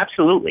Sure,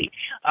 absolutely.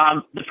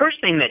 The first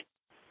thing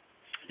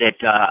that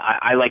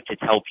I like to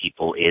tell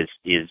people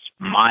is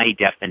my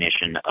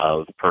definition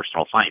of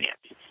personal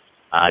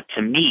finance.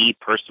 To me,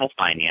 personal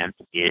finance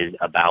is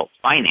about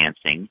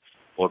financing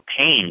or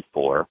paying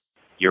for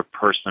your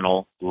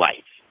personal life.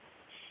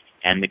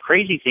 And the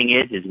crazy thing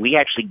is we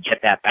actually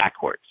get that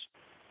backwards.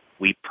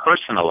 We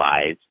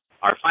personalize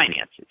our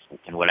finances.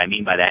 And what I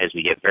mean by that is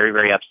we get very,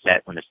 very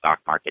upset when the stock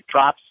market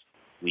drops.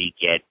 We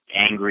get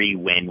angry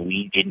when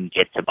we didn't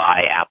get to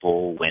buy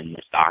Apple when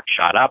the stock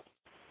shot up.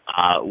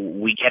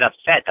 We get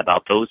upset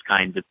about those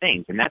kinds of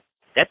things. And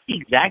that's the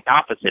exact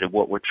opposite of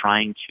what we're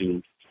trying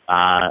to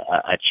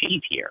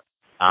achieve here.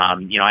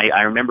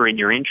 I remember in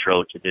your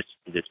intro to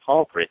this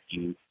call, Chris,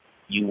 you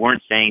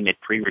weren't saying that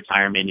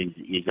pre-retirement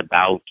is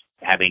about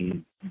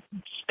having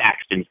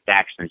stacks and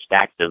stacks and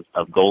stacks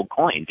of gold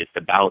coins. It's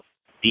about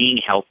being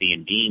healthy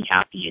and being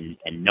happy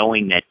and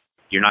knowing that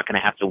you're not going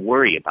to have to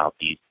worry about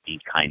these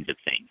kinds of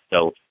things.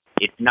 So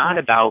it's not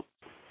about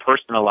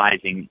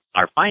personalizing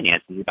our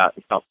finances.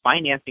 It's about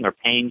financing or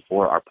paying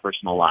for our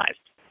personal lives.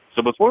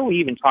 So before we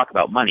even talk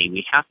about money,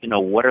 we have to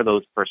know, what are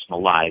those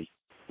personal lives?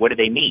 What do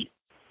they mean?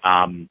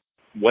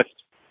 What's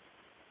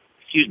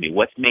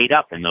made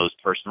up in those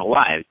personal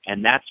lives?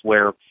 And that's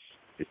where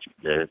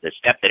the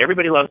step that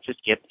everybody loves to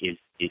skip is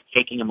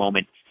taking a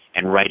moment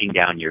and writing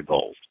down your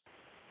goals,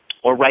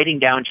 or writing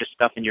down just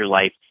stuff in your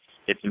life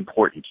that's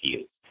important to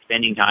you.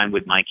 Spending time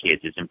with my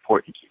kids is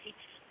important to me.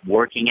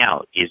 Working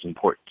out is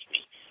important to me.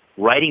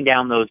 Writing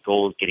down those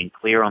goals, getting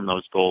clear on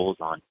those goals,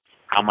 on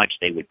how much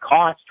they would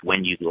cost,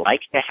 when you'd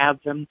like to have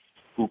them,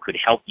 who could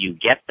help you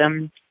get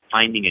them,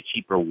 finding a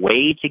cheaper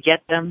way to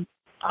get them,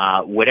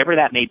 whatever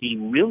that may be,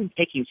 really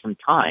taking some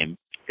time.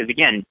 Because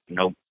again,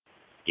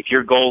 if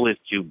your goal is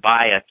to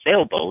buy a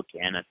sailboat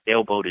and a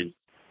sailboat is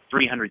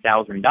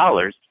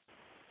 $300,000,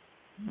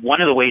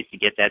 one of the ways to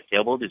get that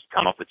sailboat is to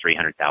come up with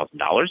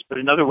 $300,000, but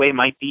another way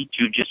might be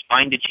to just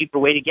find a cheaper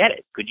way to get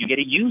it. Could you get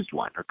a used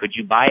one, or could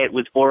you buy it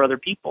with 4 other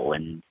people?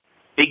 And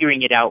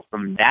figuring it out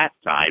from that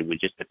side with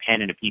just a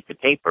pen and a piece of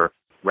paper,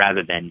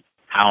 rather than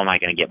how am I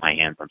going to get my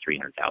hands on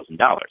 $300,000.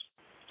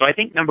 So I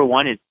think number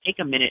one is take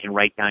a minute and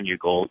write down your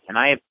goals. And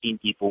I have seen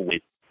people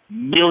with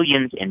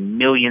millions and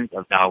millions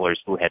of dollars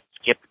who have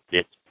skipped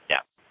this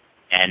step.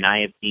 And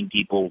I have seen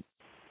people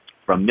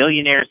from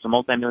millionaires to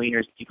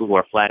multimillionaires, people who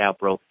are flat out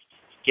broke,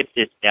 skip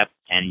this step,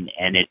 and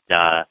it's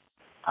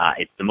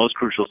the most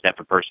crucial step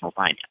for personal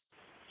finance.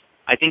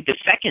 I think the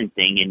second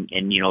thing,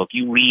 and if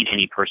you read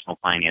any personal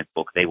finance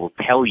book, they will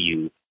tell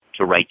you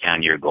to write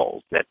down your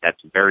goals.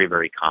 That's a very,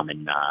 very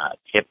common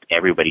tip.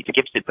 Everybody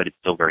skips it, but it's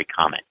still very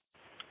common.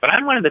 But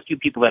I'm one of the few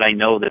people that I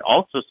know that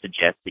also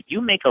suggests that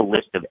you make a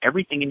list of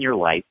everything in your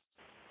life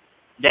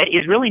that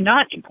is really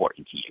not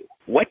important to you.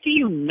 What do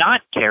you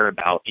not care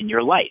about in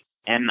your life?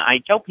 And I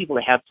tell people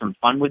to have some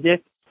fun with this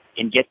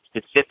and get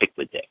specific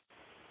with it.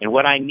 And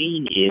what I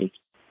mean is,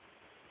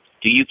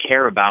 do you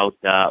care about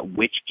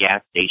which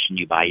gas station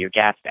you buy your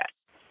gas at?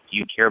 Do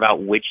you care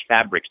about which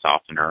fabric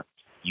softener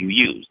you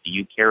use? Do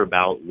you care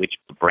about which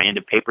brand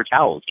of paper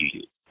towels you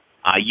use?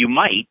 You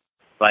might,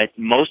 but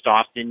most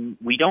often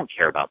we don't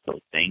care about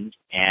those things,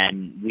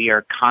 and we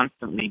are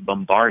constantly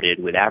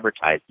bombarded with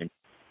advertisements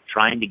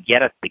trying to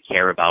get us to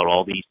care about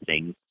all these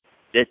things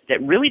that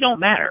really don't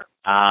matter.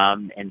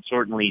 And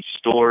certainly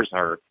stores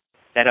are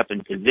set up in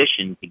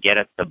position to get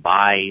us to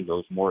buy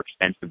those more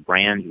expensive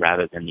brands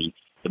rather than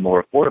the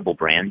more affordable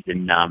brands.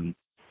 And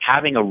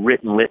having a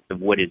written list of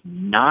what is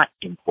not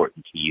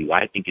important to you,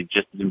 I think, is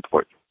just as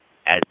important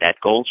as that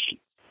goal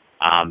sheet.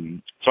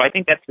 So I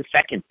think that's the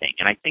second thing.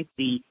 And I think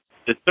the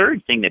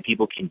third thing that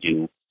people can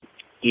do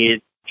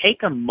is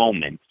take a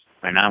moment,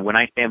 and when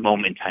I say a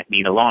moment, I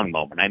mean a long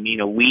moment. I mean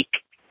a week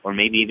or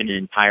maybe even an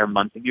entire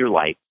month of your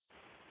life,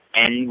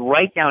 and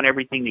write down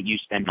everything that you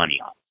spend money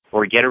on,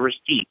 or get a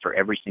receipt for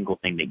every single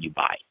thing that you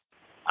buy.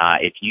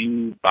 If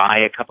you buy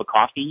a cup of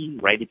coffee,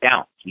 write it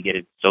down. If you get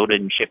a soda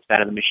and chips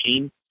out of the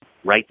machine,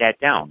 write that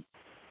down.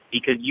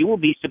 Because you will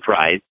be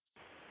surprised,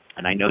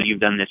 and I know you've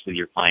done this with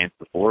your clients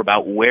before,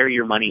 about where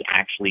your money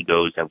actually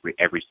goes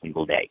every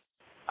single day.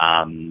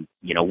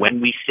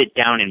 When we sit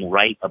down and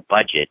write a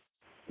budget,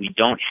 we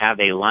don't have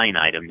a line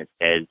item that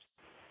says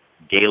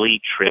daily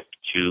trip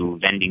to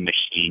vending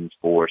machines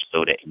for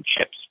soda and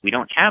chips. We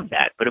don't have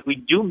that. But if we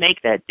do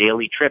make that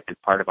daily trip as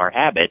part of our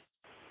habit,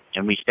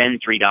 and we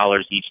spend $3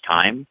 each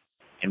time,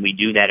 and we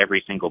do that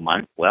every single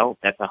month, well,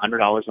 that's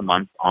 $100 a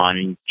month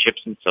on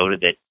chips and soda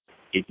that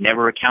is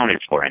never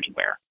accounted for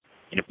anywhere.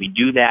 And if we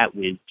do that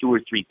with 2 or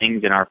 3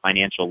 things in our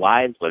financial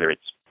lives, whether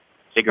it's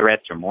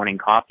cigarettes or morning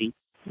coffee,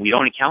 we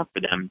don't account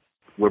for them,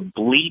 we're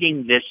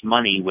bleeding this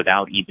money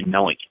without even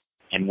knowing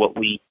it. And what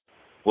we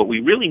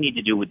really need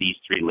to do with these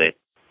 3 lists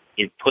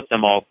is put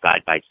them all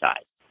side by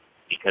side.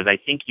 Because I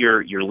think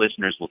your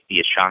listeners will see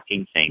a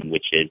shocking thing,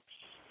 which is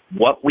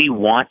what we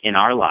want in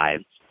our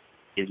lives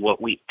is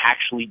what we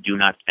actually do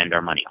not spend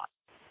our money on.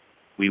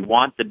 We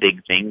want the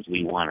big things.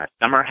 We want a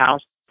summer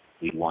house.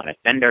 We want to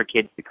send our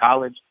kids to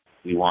college.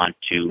 We want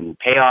to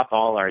pay off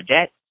all our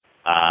debt.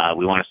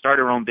 We want to start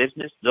our own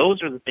business.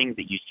 Those are the things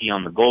that you see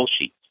on the goal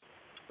sheet.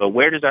 But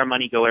where does our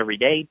money go every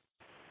day?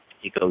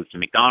 It goes to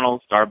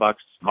McDonald's, Starbucks,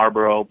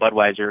 Marlboro,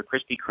 Budweiser,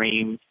 Krispy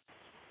Kreme,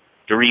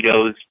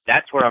 Doritos.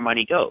 That's where our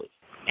money goes.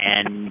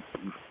 And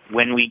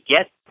when we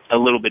get a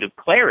little bit of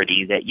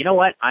clarity that, you know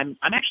what, I'm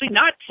actually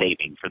not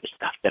saving for the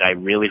stuff that I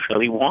really,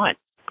 really want.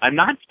 I'm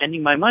not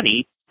spending my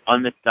money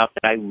on the stuff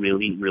that I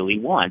really, really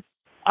want.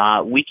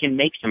 We can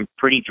make some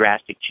pretty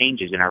drastic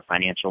changes in our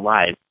financial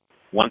lives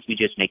once we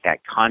just make that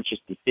conscious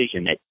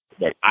decision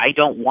that I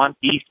don't want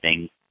these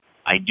things,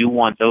 I do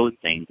want those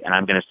things, and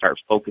I'm going to start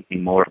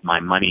focusing more of my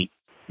money,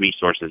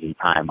 resources, and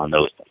time on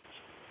those things.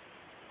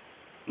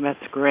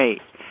 That's great.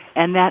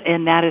 And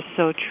that is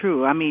so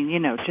true. I mean,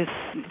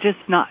 just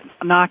not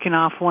knocking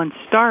off one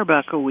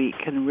Starbucks a week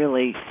can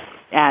really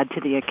add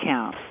to the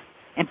account.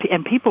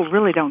 And people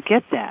really don't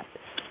get that.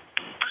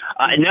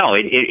 No,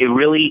 it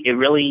really,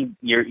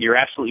 you're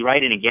absolutely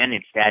right. And again,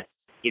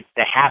 it's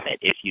the habit.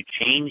 If you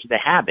change the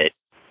habit,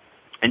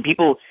 and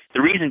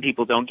the reason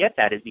people don't get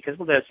that is because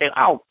they'll say,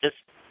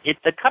 it's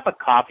a cup of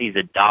coffee is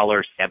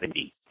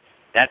 $1.70.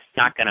 That's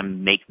not going to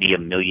make me a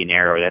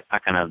millionaire, or that's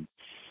not going to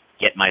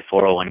get my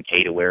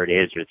 401k to where it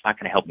is, or it's not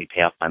going to help me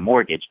pay off my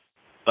mortgage.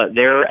 But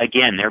they're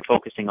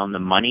focusing on the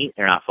money.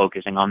 They're not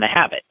focusing on the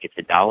habit. It's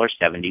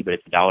 $1.70, but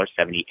it's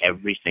 $1.70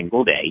 every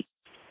single day.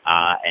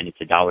 And it's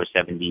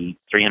 $1.70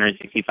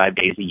 365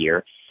 days a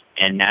year,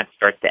 and that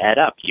starts to add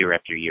up year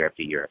after year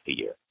after year after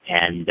year.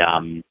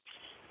 And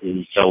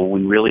so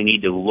we really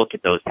need to look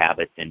at those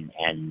habits and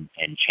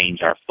change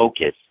our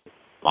focus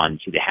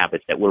onto the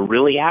habits that we're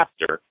really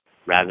after,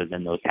 rather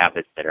than those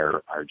habits that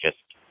are just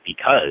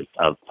because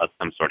of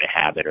some sort of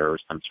habit or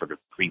some sort of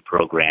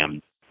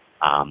pre-programmed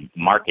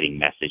marketing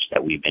message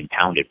that we've been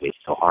pounded with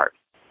so hard.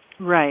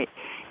 Right.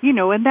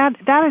 And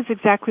that is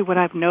exactly what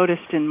I've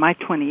noticed in my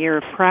 20 year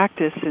of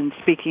practice and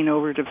speaking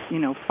over to,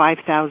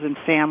 5,000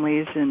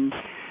 families and,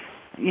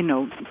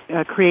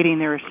 creating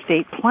their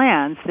estate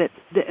plans, that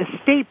the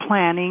estate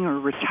planning or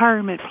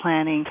retirement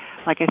planning,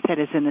 like I said,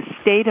 is an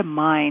estate of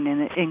mind,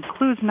 and it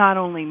includes not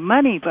only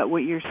money, but what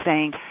you're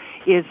saying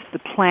is the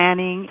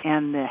planning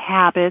and the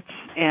habits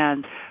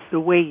and the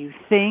way you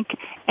think,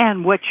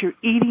 and what you're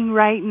eating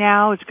right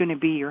now is going to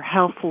be your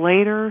health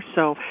later.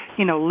 So,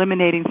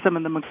 eliminating some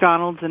of the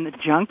McDonald's and the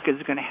junk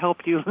is going to help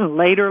you in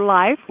later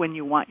life when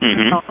you want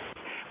your health.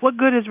 What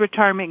good is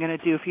retirement going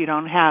to do if you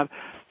don't have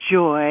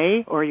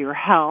joy or your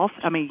health?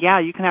 I mean, yeah,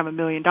 you can have $1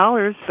 million,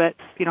 but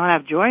if you don't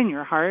have joy in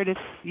your heart, it's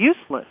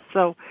useless.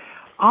 So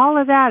all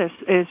of that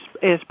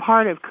is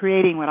part of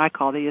creating what I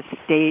call the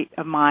estate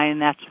of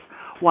mind. That's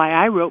why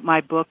I wrote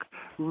my book,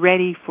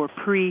 Ready for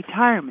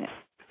Pre-Tirement,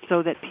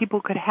 so that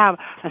people could have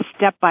a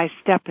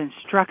step-by-step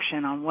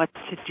instruction on what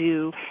to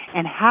do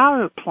and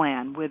how to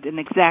plan with an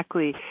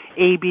exactly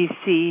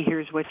ABC,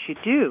 here's what you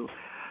do.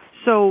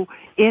 So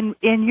in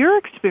your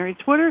experience,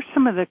 what are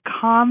some of the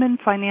common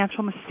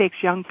financial mistakes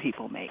young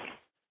people make?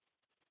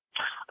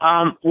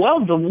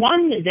 Well, the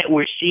one that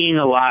we're seeing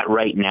a lot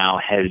right now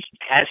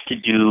has to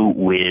do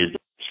with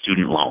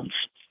student loans.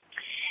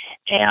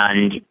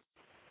 And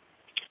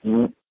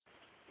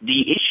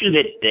the issue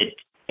that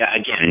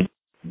again,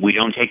 we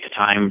don't take the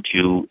time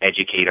to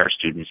educate our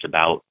students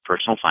about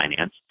personal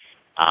finance.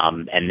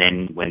 And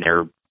then when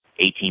they're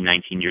 18,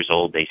 19 years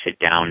old, they sit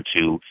down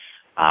to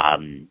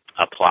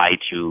apply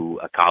to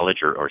a college,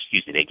 or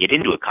excuse me, they get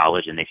into a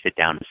college and they sit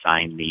down to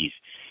sign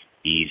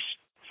these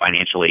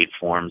financial aid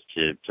forms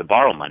to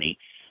borrow money.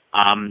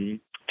 And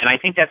I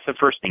think that's the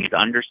first thing, is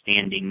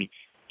understanding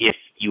if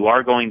you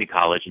are going to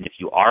college and if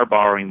you are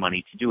borrowing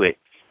money to do it,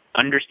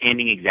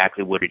 understanding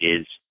exactly what it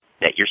is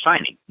that you're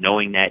signing,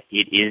 knowing that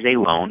it is a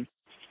loan,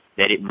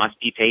 that it must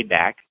be paid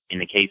back. In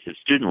the case of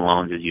student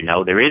loans, as you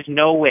know, there is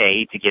no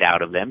way to get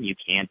out of them. You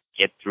can't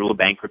get through a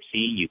bankruptcy.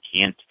 You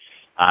can't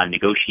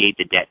negotiate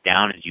the debt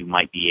down as you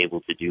might be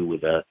able to do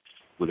with a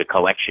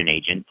collection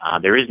agent.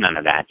 There is none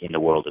of that in the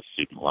world of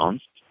student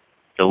loans.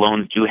 The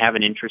loans do have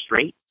an interest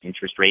rate.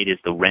 Interest rate is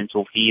the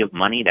rental fee of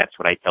money. That's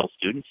what I tell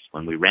students.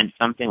 When we rent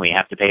something, we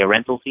have to pay a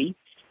rental fee.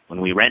 When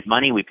we rent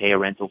money, we pay a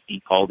rental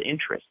fee called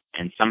interest.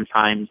 And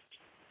sometimes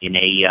in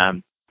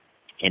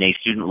a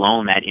student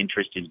loan, that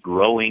interest is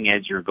growing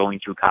as you're going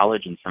through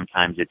college, and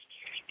sometimes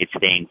it's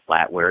staying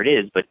flat where it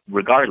is. But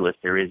regardless,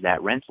 there is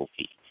that rental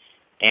fee.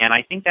 And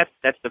I think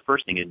that's the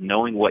first thing, is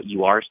knowing what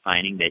you are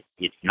signing, that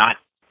it's not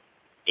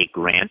a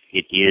grant.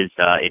 It is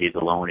a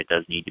loan. It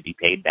does need to be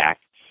paid back.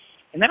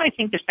 And then I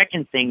think the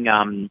second thing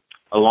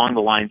along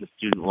the lines of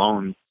student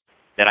loans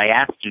that I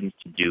ask students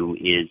to do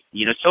is,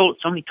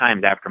 so many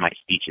times after my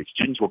speeches,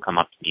 students will come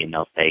up to me and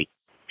they'll say,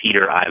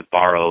 Peter, I've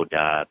borrowed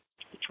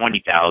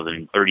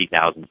 $20,000,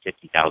 $30,000,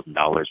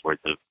 $50,000 worth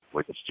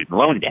of student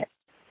loan debt.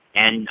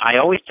 And I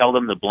always tell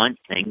them the blunt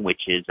thing,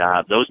 which is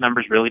those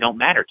numbers really don't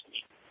matter to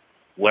me.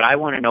 What I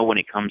want to know when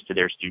it comes to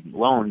their student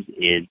loans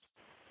is,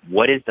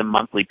 what is the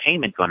monthly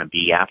payment going to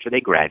be after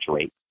they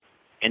graduate?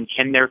 And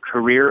can their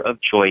career of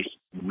choice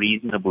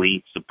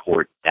reasonably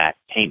support that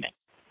payment?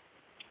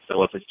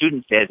 So if a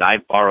student says,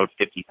 I've borrowed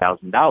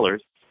 $50,000,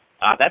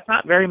 that's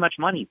not very much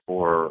money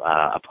for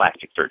a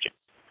plastic surgeon.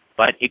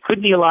 But it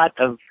could be a lot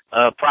of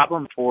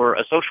problem for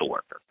a social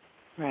worker.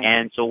 Right.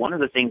 And so one of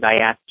the things I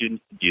ask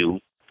students to do,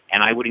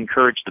 and I would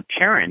encourage the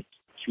parents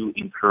to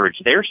encourage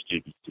their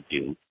students to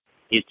do,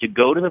 is to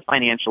go to the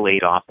financial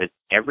aid office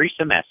every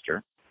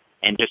semester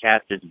and just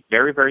ask this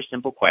very, very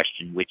simple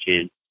question, which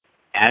is,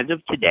 as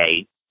of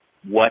today,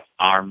 what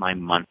are my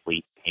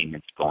monthly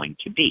payments going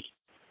to be?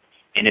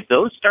 And if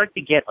those start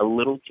to get a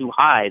little too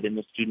high, then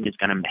the student is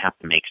going to have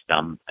to make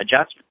some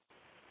adjustments.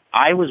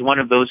 I was one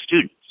of those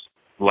students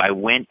who I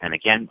went, and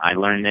again, I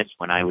learned this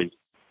when I was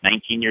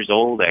 19 years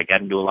old. I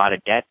got into a lot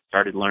of debt,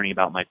 started learning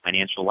about my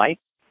financial life,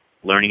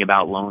 learning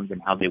about loans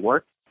and how they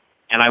work.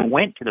 And I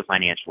went to the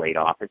financial aid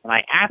office and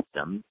I asked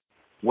them,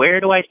 where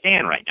do I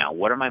stand right now?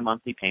 What are my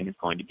monthly payments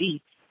going to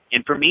be?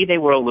 And for me, they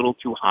were a little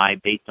too high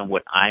based on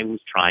what I was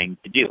trying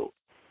to do.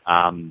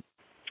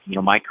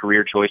 My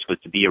career choice was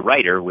to be a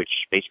writer, which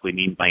basically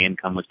means my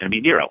income was going to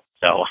be zero.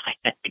 So I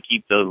had to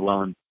keep those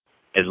loans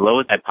as low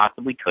as I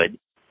possibly could.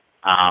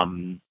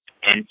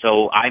 And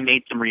so I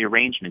made some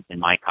rearrangements in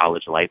my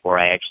college life where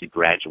I actually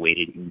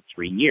graduated in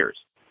 3 years.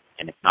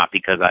 And it's not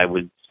because I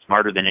was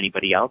smarter than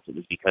anybody else. It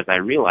was because I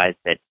realized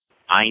that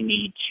I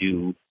need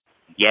to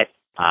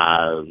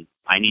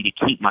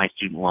keep my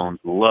student loans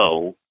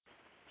low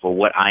for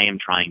what I am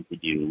trying to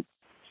do.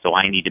 So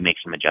I need to make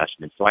some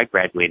adjustments. So I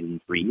graduated in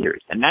 3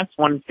 years. And that's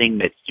one thing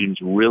that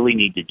students really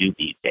need to do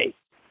these days.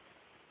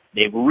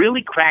 They've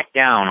really cracked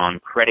down on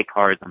credit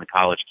cards on the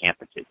college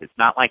campuses. It's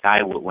not like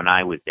when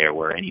I was there,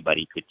 where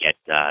anybody could get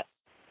a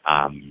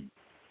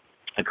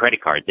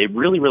credit card. They've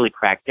really, really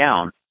cracked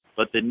down.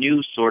 But the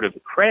new sort of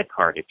credit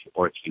card, if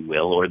you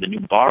will, or the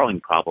new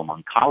borrowing problem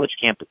on college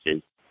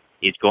campuses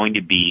is going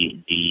to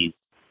be these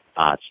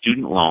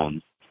student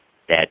loans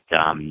that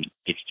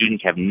if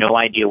students have no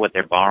idea what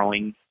they're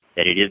borrowing,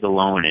 that it is a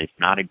loan and it's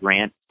not a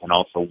grant, and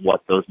also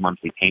what those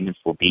monthly payments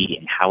will be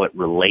and how it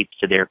relates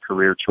to their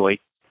career choice.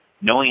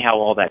 Knowing how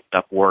all that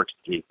stuff works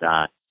is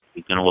going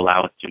to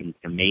allow students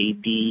to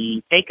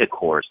maybe take a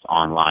course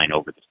online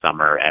over the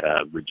summer at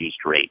a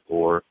reduced rate,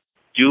 or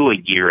do a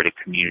year at a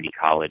community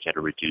college at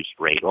a reduced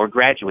rate, or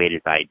graduate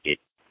as I did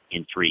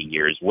in 3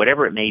 years.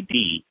 Whatever it may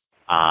be,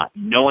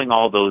 knowing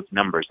all those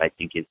numbers, I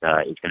think, is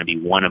going to be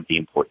one of the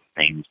important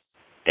things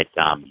that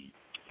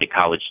the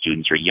college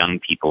students or young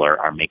people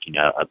are making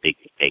a big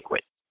mistake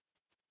with.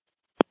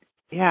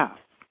 Yeah,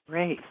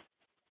 great.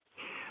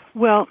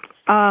 Well,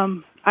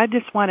 I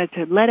just wanted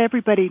to let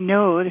everybody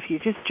know that if you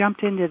just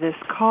jumped into this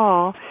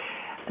call,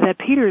 that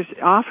Peter's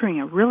offering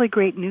a really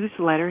great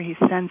newsletter he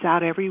sends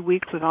out every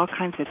week with all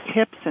kinds of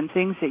tips and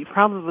things that you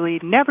probably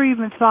never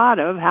even thought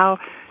of, how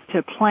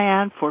to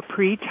plan for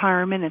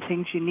pre-retirement and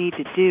things you need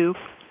to do.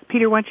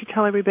 Peter, why don't you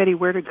tell everybody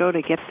where to go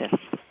to get this?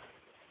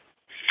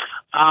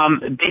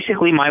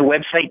 Basically, my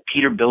website,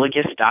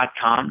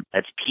 PeterBielagus.com.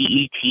 That's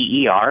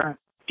P-E-T-E-R,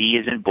 B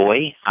as in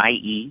boy,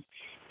 I-E-L-A-G-U-S.com,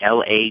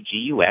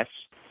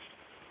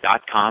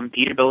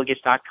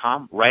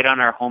 PeterBielagus.com. Right on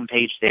our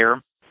homepage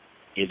there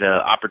is an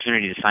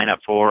opportunity to sign up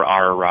for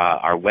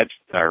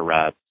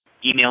our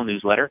email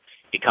newsletter.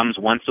 It comes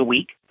once a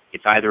week.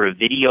 It's either a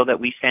video that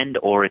we send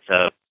or it's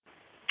a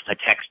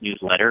text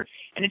newsletter,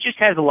 and it just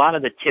has a lot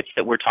of the tips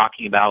that we're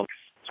talking about,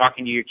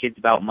 talking to your kids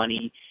about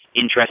money,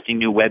 interesting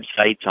new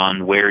websites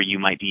on where you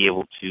might be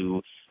able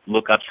to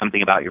look up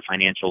something about your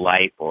financial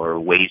life or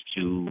ways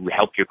to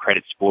help your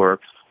credit score,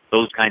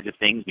 those kinds of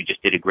things. We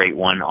just did a great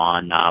one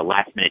on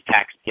last-minute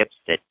tax tips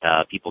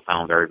that people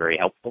found very, very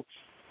helpful.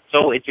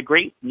 So it's a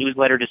great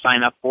newsletter to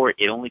sign up for.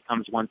 It only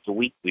comes once a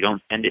week. We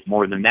don't send it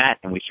more than that,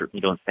 and we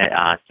certainly don't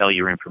sell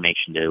your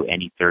information to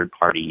any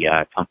third-party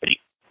company.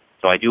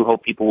 So I do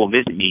hope people will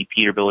visit me,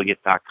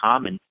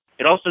 peterbielagus.com, and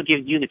it also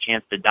gives you the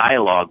chance to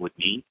dialogue with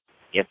me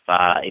if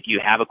you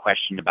have a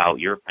question about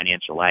your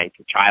financial life,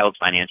 your child's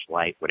financial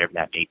life, whatever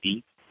that may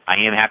be. I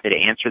am happy to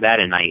answer that,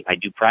 and I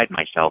do pride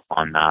myself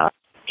on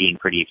being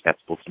pretty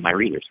accessible to my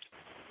readers.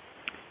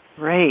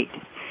 Great.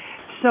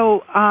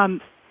 So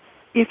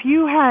if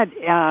you had,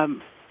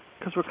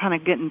 because we're kind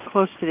of getting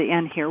close to the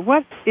end here,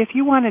 what if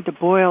you wanted to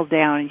boil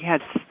down and you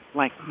had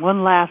like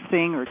one last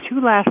thing or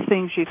two last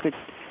things you could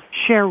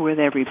share with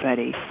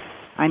everybody?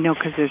 I know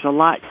because there's a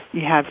lot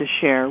you have to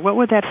share. What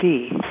would that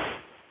be?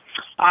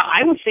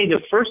 I would say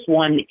the first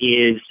one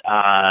is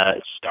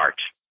start.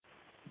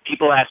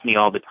 People ask me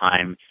all the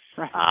time,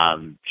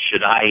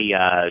 should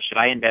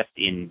I invest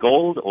in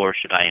gold or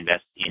should I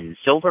invest in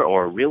silver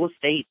or real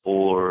estate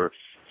or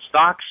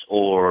stocks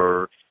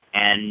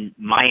and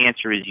my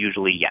answer is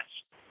usually yes.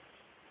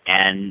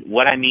 And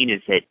what I mean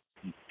is that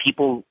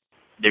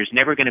there's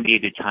never going to be a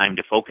good time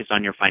to focus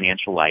on your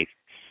financial life.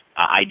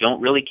 I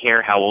don't really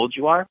care how old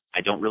you are.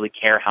 I don't really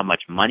care how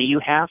much money you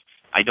have.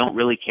 I don't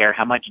really care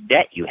how much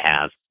debt you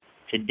have.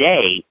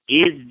 Today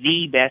is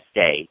the best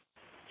day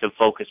to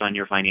focus on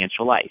your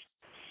financial life.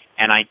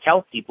 And I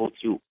tell people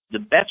the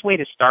best way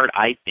to start,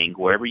 I think,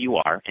 wherever you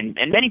are, and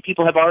many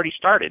people have already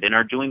started and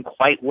are doing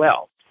quite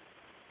well,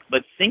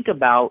 but think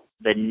about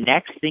the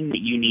next thing that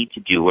you need to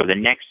do or the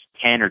next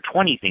 10 or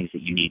 20 things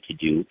that you need to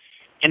do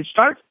and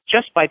start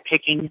just by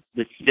picking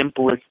the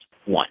simplest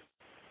one.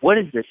 What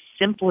is the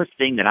simplest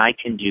thing that I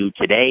can do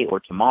today or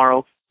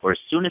tomorrow or as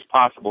soon as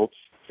possible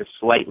to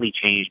slightly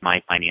change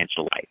my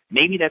financial life?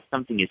 Maybe that's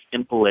something as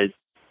simple as,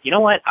 you know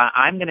what,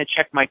 I'm going to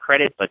check my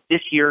credit, but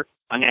this year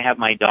I'm going to have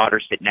my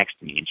daughter sit next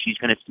to me and she's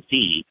going to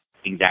see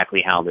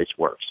exactly how this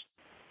works.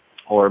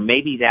 Or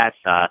maybe that's,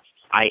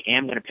 I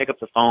am going to pick up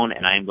the phone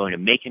and I am going to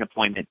make an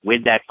appointment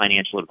with that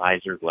financial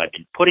advisor who I've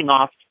been putting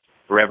off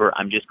forever.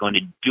 I'm just going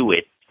to do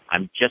it.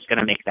 I'm just going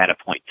to make that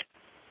appointment.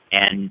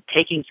 And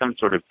taking some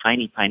sort of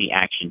tiny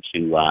action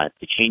to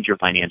change your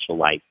financial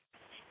life,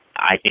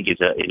 I think is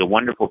a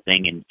wonderful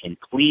thing. And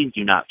please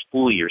do not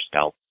fool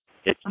yourself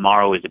that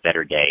tomorrow is a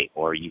better day,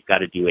 or you've got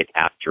to do it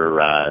after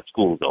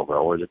school's over,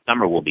 or the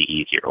summer will be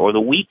easier, or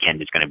the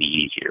weekend is going to be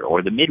easier,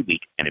 or the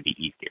midweek is going to be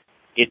easier.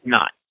 It's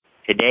not.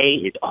 Today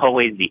is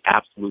always the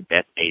absolute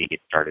best day to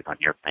get started on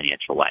your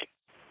financial life.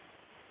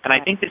 And I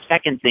think the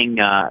second thing,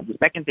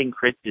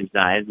 Chris, is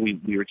as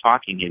we were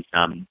talking, is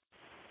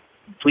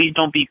please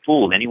don't be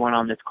fooled. Anyone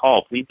on this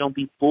call, please don't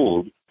be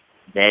fooled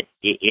that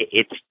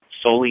it's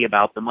solely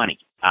about the money.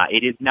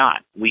 It is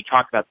not. We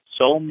talk about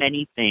so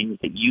many things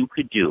that you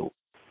could do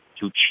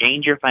to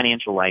change your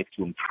financial life,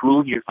 to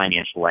improve your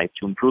financial life,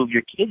 to improve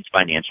your kids'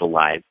 financial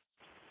lives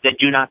that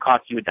do not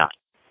cost you a dime.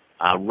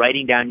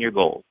 Writing down your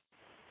goals,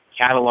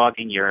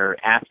 cataloging your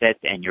assets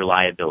and your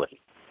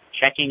liability,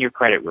 checking your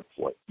credit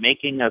report,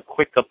 making a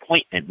quick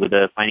appointment with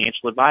a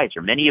financial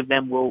advisor. Many of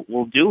them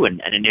will do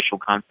an initial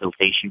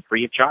consultation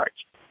free of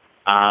charge.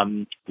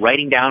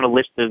 Writing down a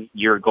list of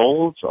your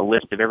goals, a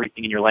list of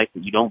everything in your life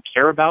that you don't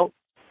care about,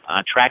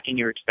 tracking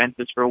your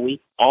expenses for a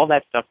week, all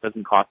that stuff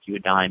doesn't cost you a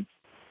dime.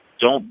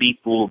 Don't be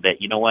fooled that,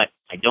 you know what,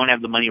 I don't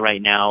have the money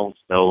right now,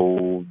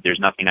 so there's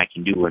nothing I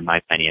can do in my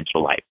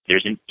financial life.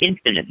 There's an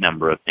infinite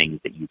number of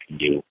things that you can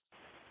do.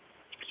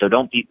 So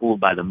don't be fooled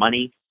by the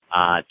money.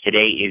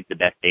 Today is the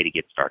best day to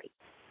get started.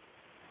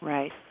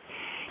 Right.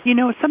 You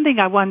know, something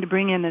I wanted to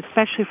bring in,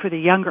 especially for the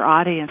younger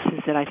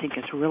audiences, that I think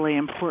is really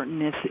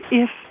important is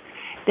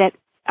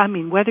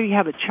whether you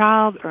have a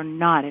child or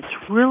not, it's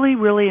really,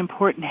 really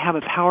important to have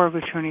a power of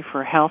attorney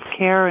for health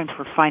care and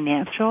for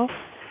financial.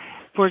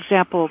 For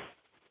example,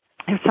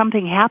 if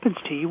something happens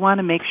to you, you want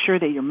to make sure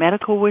that your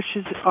medical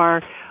wishes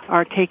are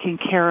taken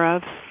care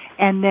of.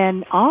 And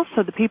then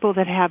also the people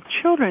that have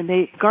children,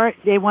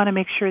 they want to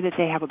make sure that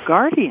they have a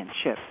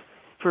guardianship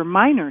for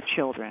minor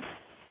children.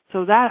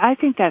 So I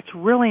think that's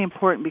really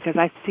important because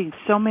I've seen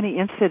so many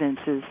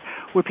incidences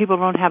where people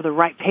don't have the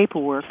right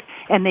paperwork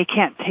and they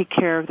can't take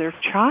care of their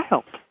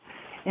child.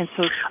 And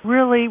so it's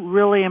really,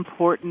 really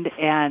important.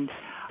 And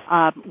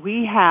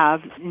we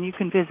have, and you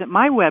can visit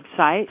my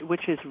website,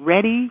 which is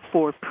Ready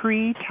for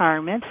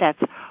Pre-tirement.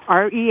 That's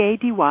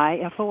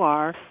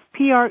READYFOR.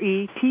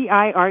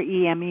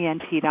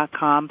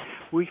 PRE-tirement.com.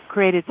 We've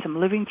created some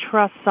living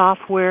trust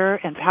software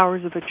and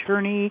powers of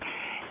attorney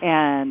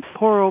and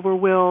pour-over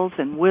wills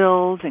and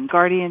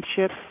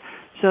guardianships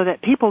so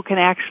that people can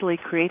actually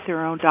create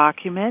their own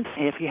document.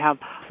 If you have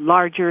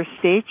larger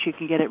estates, you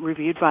can get it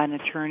reviewed by an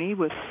attorney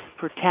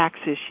for tax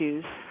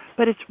issues.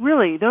 but it's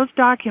really, those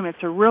documents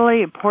are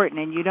really important,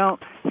 and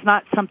it's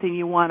not something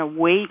you want to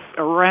wait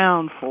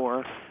around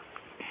for.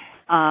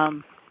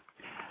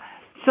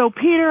 So,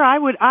 Peter, I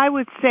would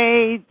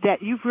say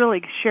that you've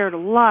really shared a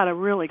lot of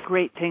really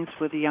great things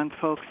with the young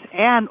folks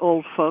and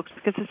old folks,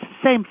 because it's the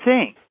same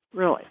thing,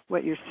 really,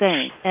 what you're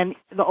saying. And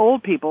the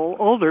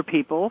older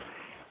people,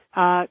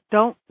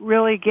 don't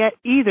really get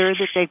either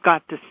that they've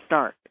got to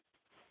start.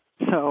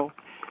 So,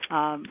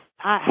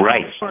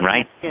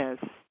 right. Is.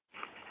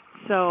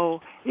 So,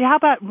 how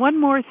about one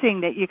more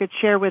thing that you could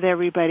share with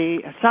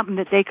everybody, something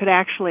that they could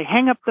actually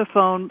hang up the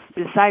phone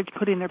besides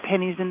putting their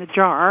pennies in the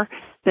jar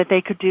that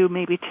they could do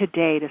maybe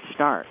today to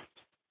start?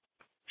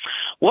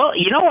 Well,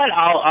 you know what?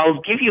 I'll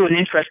give you an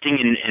interesting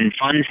and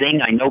fun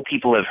thing. I know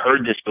people have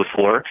heard this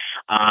before,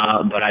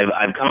 but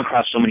I've come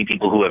across so many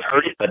people who have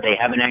heard it, but they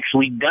haven't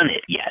actually done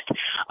it yet.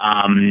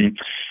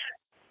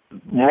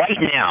 Right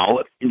now,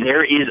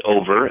 there is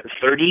over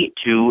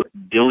 $32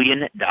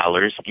 billion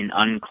in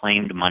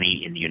unclaimed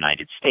money in the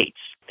United States.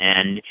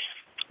 And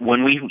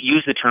when we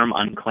use the term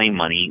unclaimed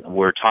money,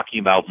 we're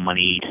talking about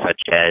money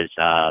such as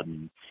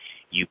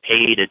you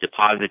paid a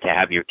deposit to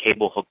have your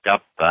cable hooked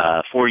up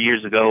 4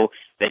 years ago,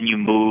 then you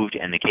moved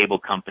and the cable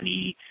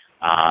company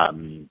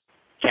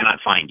cannot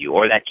find you,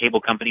 or that cable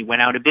company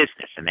went out of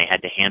business and they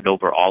had to hand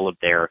over all of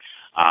their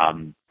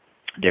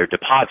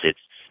deposits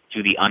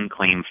to the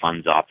Unclaimed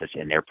Funds Office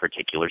in their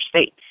particular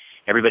state.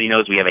 Everybody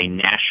knows we have a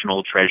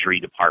national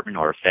Treasury Department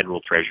or a federal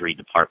Treasury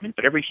Department,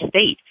 but every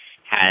state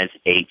has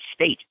a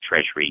state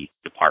Treasury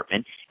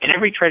Department, and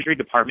every Treasury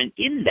Department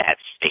in that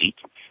state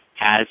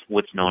has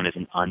what's known as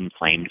an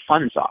Unclaimed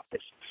Funds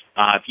Office.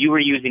 If you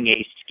were using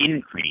a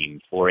skin cream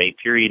for a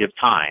period of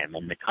time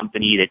and the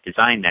company that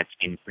designed that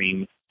skin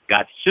cream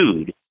got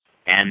sued,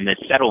 and the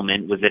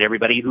settlement was that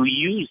everybody who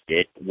used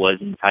it was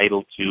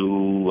entitled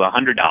to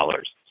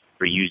 $100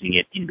 for using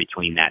it in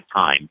between that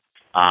time.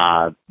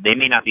 They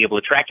may not be able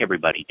to track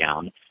everybody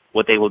down.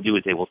 What they will do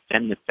is they will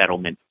send the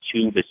settlement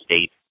to the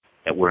states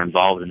that were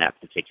involved in that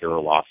particular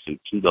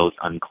lawsuit, to those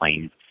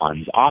unclaimed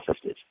funds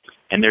offices.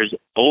 And there's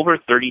over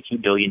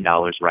 $32 billion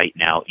right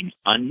now in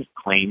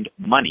unclaimed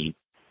money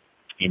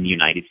in the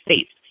United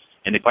States.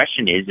 And the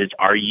question is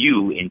are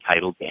you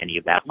entitled to any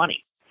of that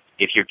money?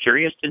 If you're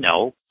curious to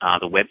know,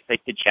 the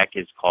website to check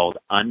is called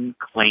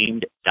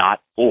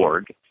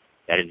unclaimed.org.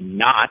 That is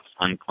not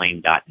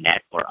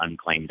unclaimed.net or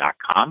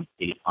unclaimed.com.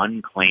 It is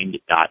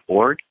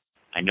unclaimed.org.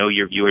 I know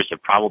your viewers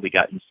have probably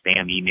gotten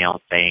spam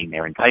emails saying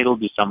they're entitled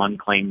to some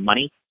unclaimed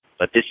money,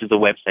 but this is the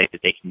website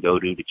that they can go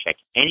to check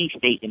any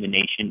state in the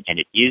nation, and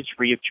it is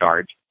free of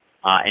charge.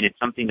 And it's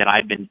something that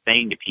I've been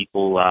saying to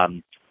people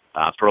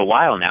for a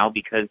while now,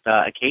 because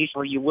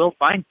occasionally you will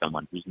find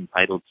someone who's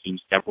entitled to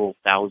several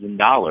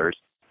 $1,000s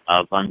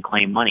of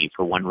unclaimed money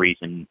for one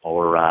reason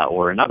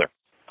or another.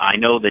 I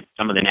know that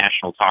some of the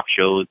national talk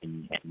shows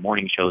and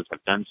morning shows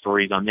have done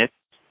stories on this,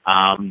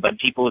 but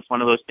people, it's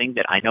one of those things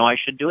that I know I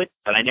should do it,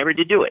 but I never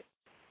did do it.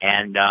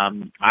 And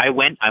I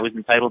was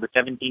entitled to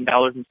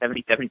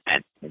 $17.77,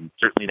 and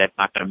certainly that's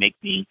not going to make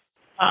me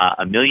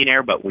a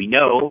millionaire, but we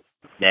know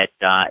that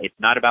it's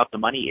not about the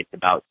money, it's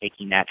about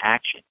taking that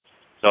action.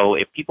 So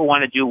if people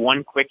want to do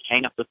one quick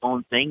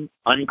hang-up-the-phone thing,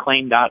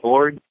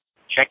 unclaimed.org,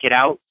 check it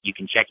out. You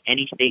can check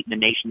any state in the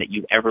nation that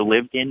you've ever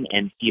lived in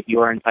and see if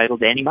you are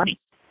entitled to any money.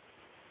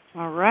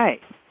 All right.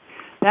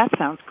 That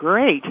sounds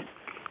great.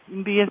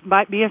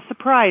 Might be a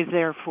surprise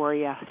there for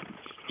you.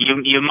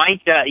 You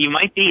might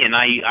be, and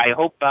I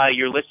hope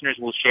your listeners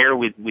will share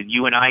with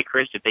you and I,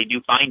 Chris, if they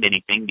do find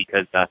anything,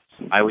 because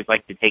I always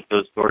like to take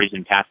those stories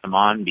and pass them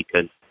on,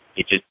 because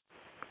it just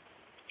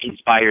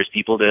inspires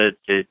people to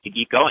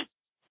keep going.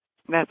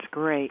 That's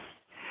great.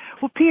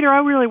 Well, Peter, I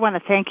really want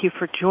to thank you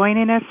for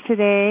joining us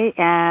today,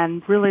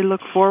 and really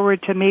look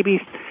forward to maybe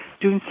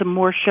doing some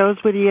more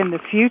shows with you in the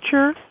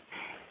future.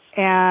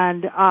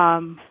 And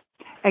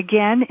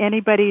again,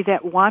 anybody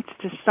that wants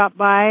to stop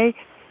by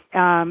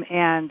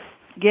and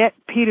get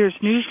Peter's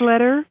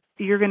newsletter,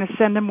 you're going to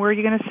send them, where are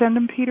you going to send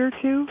them, Peter,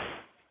 to?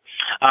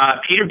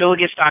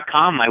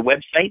 PeterBielagus.com, my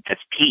website.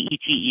 That's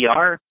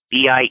PeterBielagus,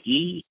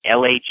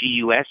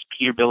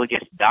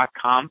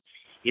 PeterBielagus.com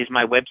is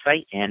my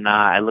website, and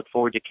I look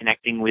forward to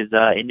connecting with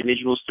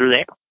individuals through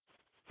there.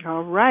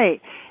 All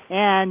right.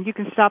 And you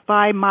can stop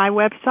by my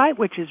website,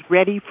 which is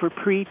Ready for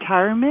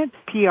Pre-tirement,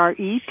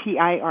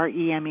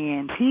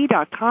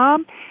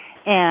 PRE-tirement.com,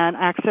 and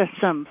access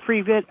some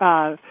free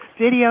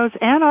videos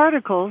and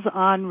articles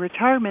on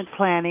retirement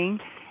planning,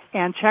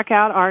 and check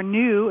out our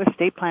new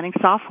estate planning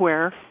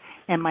software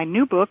and my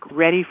new book,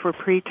 Ready for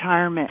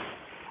Pre-tirement.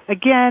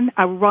 Again,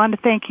 I want to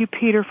thank you,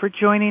 Peter, for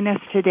joining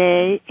us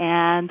today,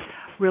 and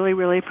really,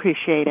 really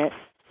appreciate it.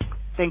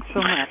 Thanks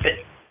so much.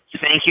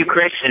 Thank you,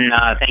 Chris, and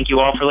thank you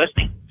all for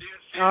listening.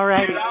 All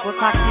righty. We'll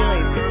talk to you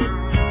later.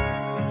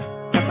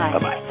 Bye-bye.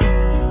 Bye-bye.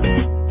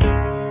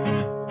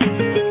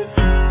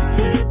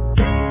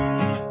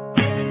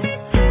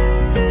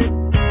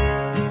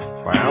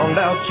 Found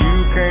out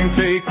you can't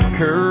take a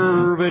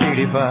curve at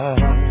 85.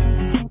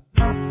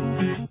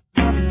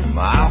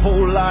 My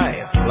whole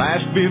life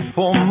flashed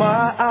before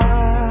my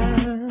eyes.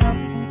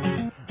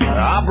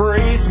 I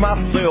brace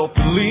myself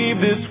to leave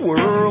this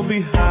world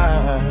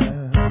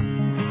behind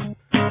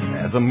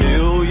as a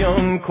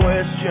million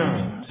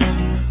questions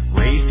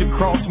raced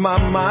across my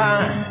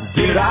mind.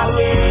 Did I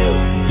live?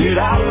 Did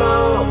I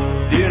love?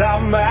 Did I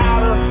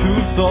matter to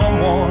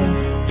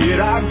someone? Did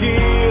I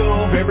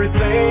give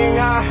everything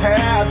I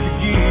had to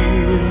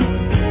give?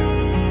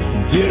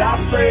 Did I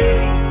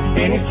save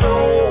any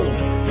soul?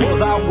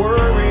 Was I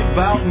worried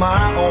about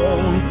my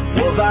own?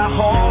 Was I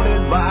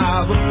haunted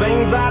by the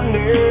things I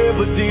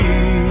never did?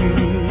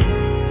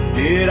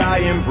 Did I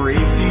embrace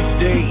each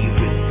day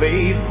with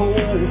faith, hope,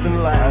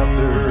 and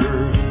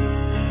laughter?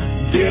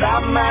 Did I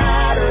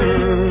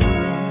matter?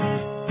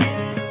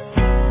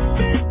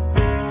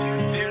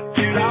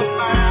 Did I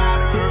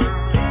matter?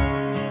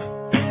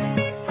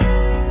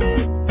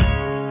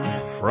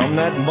 From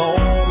that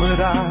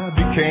moment I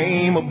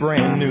became a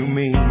brand new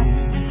me,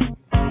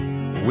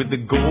 with the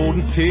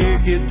golden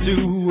ticket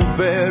to a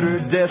better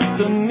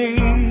destiny.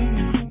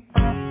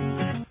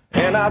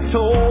 And I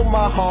told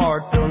my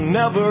heart there'll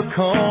never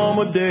come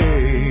a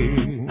day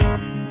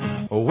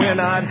when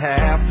I'd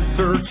have to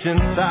search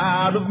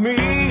inside of me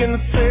and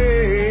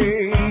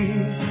say,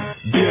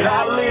 did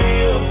I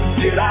live?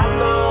 Did I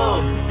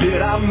love?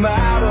 Did I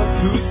matter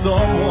to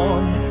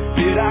someone?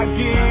 Did I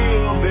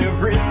give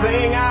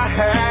everything I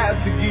had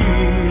to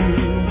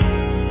give?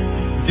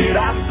 Did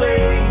I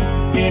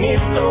save any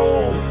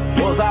soul?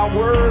 Was I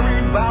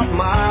worried about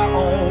my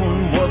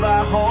own? Was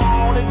I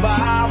haunted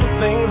by the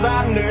things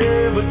I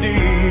never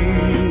did?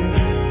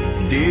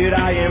 Did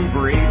I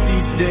embrace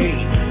each day,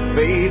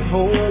 faith,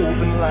 hope,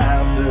 and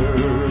laughter?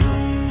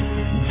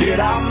 Did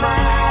I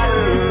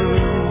matter?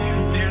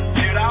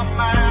 Did I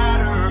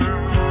matter?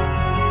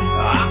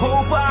 I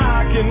hope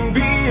I can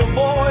be a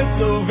voice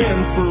of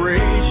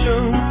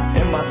inspiration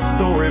and my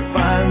story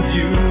finds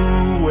you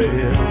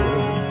well.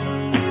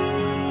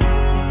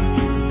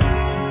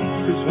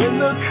 When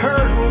the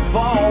curtain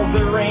falls,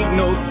 there ain't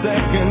no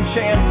second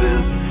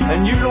chances,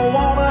 and you don't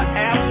want to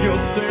ask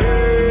yourself,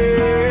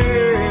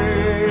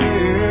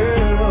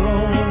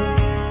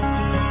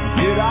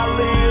 did I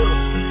live?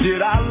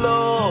 Did I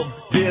love?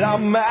 Did I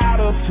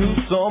matter to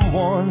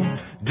someone?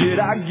 Did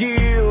I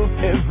give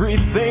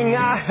everything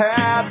I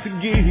had to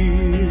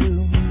give?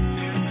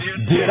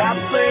 Did I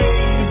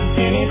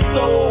save any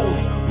souls?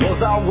 Was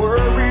I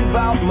worried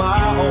about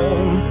my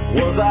own?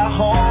 Was I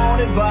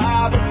haunted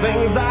by the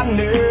things I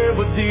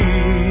never did?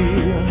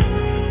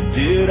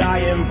 Did I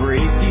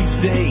embrace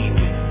each day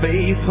with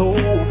faith, hope,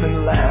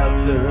 and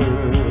laughter?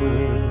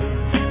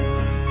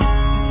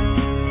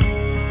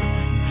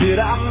 Did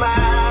I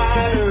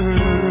matter?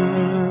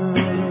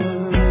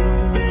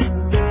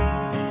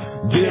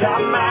 Did I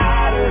matter?